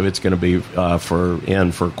in, so it's going to be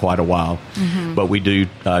for quite a while. But we do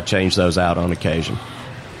change those out on occasion.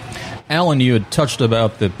 Alan, you had touched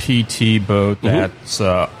about the PT boat that's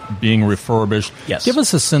being refurbished. Yes. Give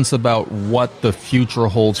us a sense about what the future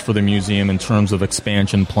holds for the museum in terms of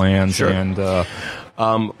expansion plans. Sure. And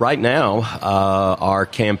right now, our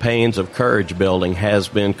Campaigns of Courage building has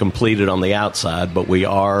been completed on the outside, but we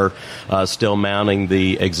are still mounting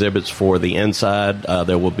the exhibits for the inside.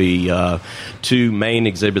 There will be two main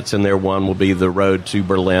exhibits in there. One will be the Road to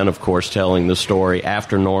Berlin, of course, telling the story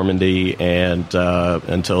after Normandy and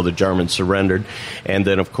until the Germans surrendered. And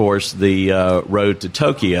then, of course, the Road to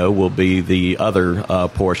Tokyo will be the other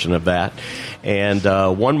portion of that. And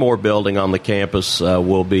one more building on the campus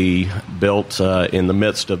will be built in the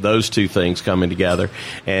midst of those two things coming together,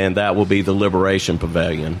 and that will be the Liberation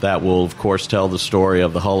Pavilion. That will, of course, tell the story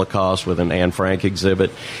of the Holocaust with an Anne Frank exhibit.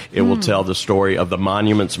 It will tell the story of the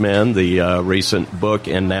Monuments Men, the recent book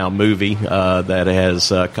and now movie that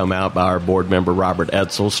has come out by our board member Robert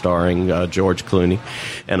Edsel, starring George Clooney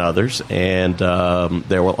and others. And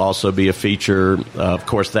there will also be a feature, of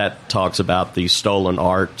course, that talks about the stolen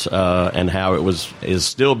art and how it is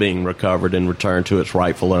still being recovered and returned to its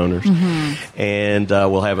rightful owners. And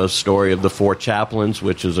we'll have a story of the four chaplains,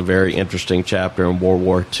 which is a very interesting chapter in World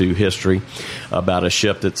War II history about a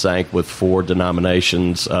ship that sank with four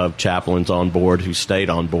denominations of chaplains on board who stayed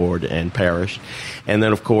on board and perished. And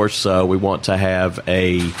then, of course, we want to have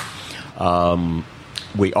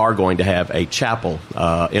we are going to have a chapel,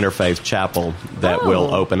 interfaith chapel, that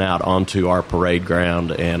will open out onto our parade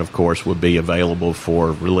ground and, of course, would be available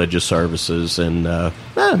for religious services and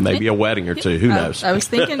maybe a wedding or two. Who knows? I was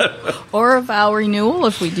thinking, or a vow renewal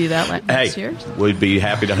if we do that next year. We'd be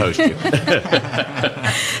happy to host you.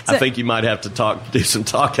 I think you might have to do some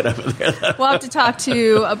talking over there. We'll have to talk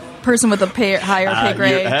to a person with a higher pay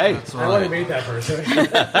grade. Hey, I want to meet that person.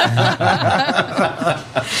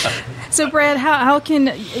 So, Brad, how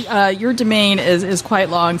can your domain is quite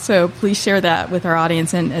long, so please share that with our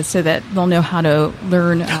audience and so that they'll know how to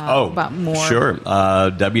learn about more. Sure.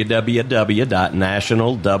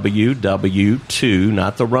 www.nationalww2,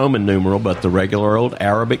 not the Roman numeral, but the regular old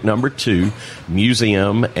Arabic number 2,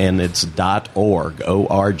 museum, and it's .org,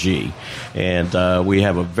 O-R-G. And we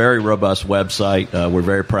have a very robust website. We're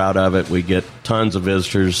very proud of it. We get tons of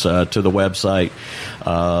visitors to the website.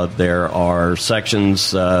 There are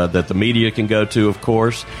sections that the media can go to, of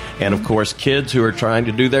course, and of course kids who are trying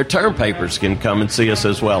to do their term papers can come and see us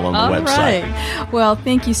as well on the website. Right. Well,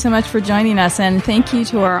 thank you so much for joining us, and thank you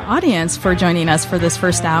to our audience for joining us for this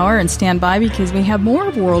first hour, and stand by because we have more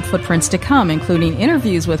of World Footprints to come, including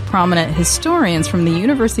interviews with prominent historians from the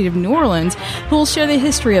University of New Orleans who will share the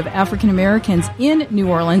history of African Americans in New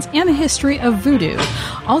Orleans and the history of voodoo.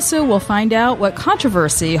 Also, we'll find out what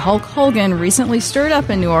controversy Hulk Hogan recently stirred up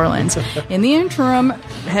in New Orleans. In the interim,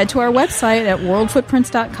 head to our website at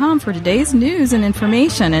worldfootprints.com for today's news and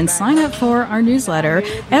information, and sign up for our newsletter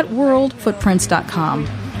at worldfootprints.com.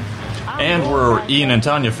 And we're Ian and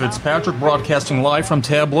Tanya Fitzpatrick broadcasting live from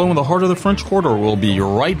Tableau in the heart of the French Quarter. We'll be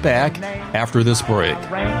right back after this break.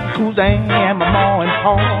 Cousin and Mama and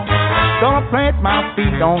Pa, gonna plant my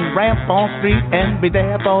feet on Rampart Street and be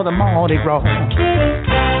there for the Mardi Gras.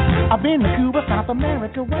 I've been to Cuba, South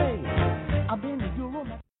America way.